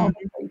 Yeah, all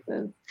the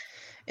places.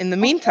 In the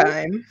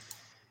meantime,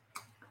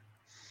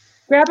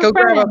 grab a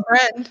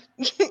friend.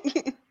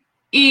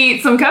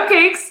 Eat some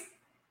cupcakes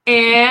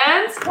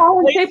And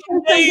Play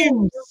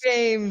some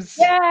Games.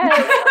 Yay!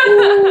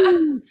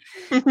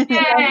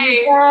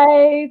 yay.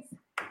 Guys.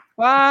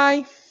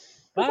 Bye.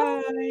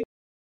 Bye.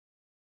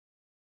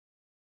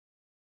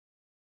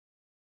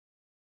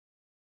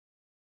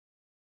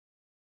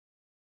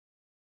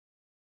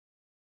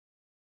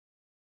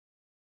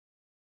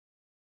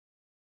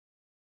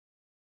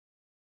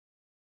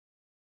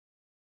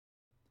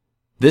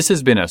 This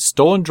has been a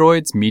Stolen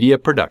Droids Media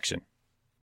production.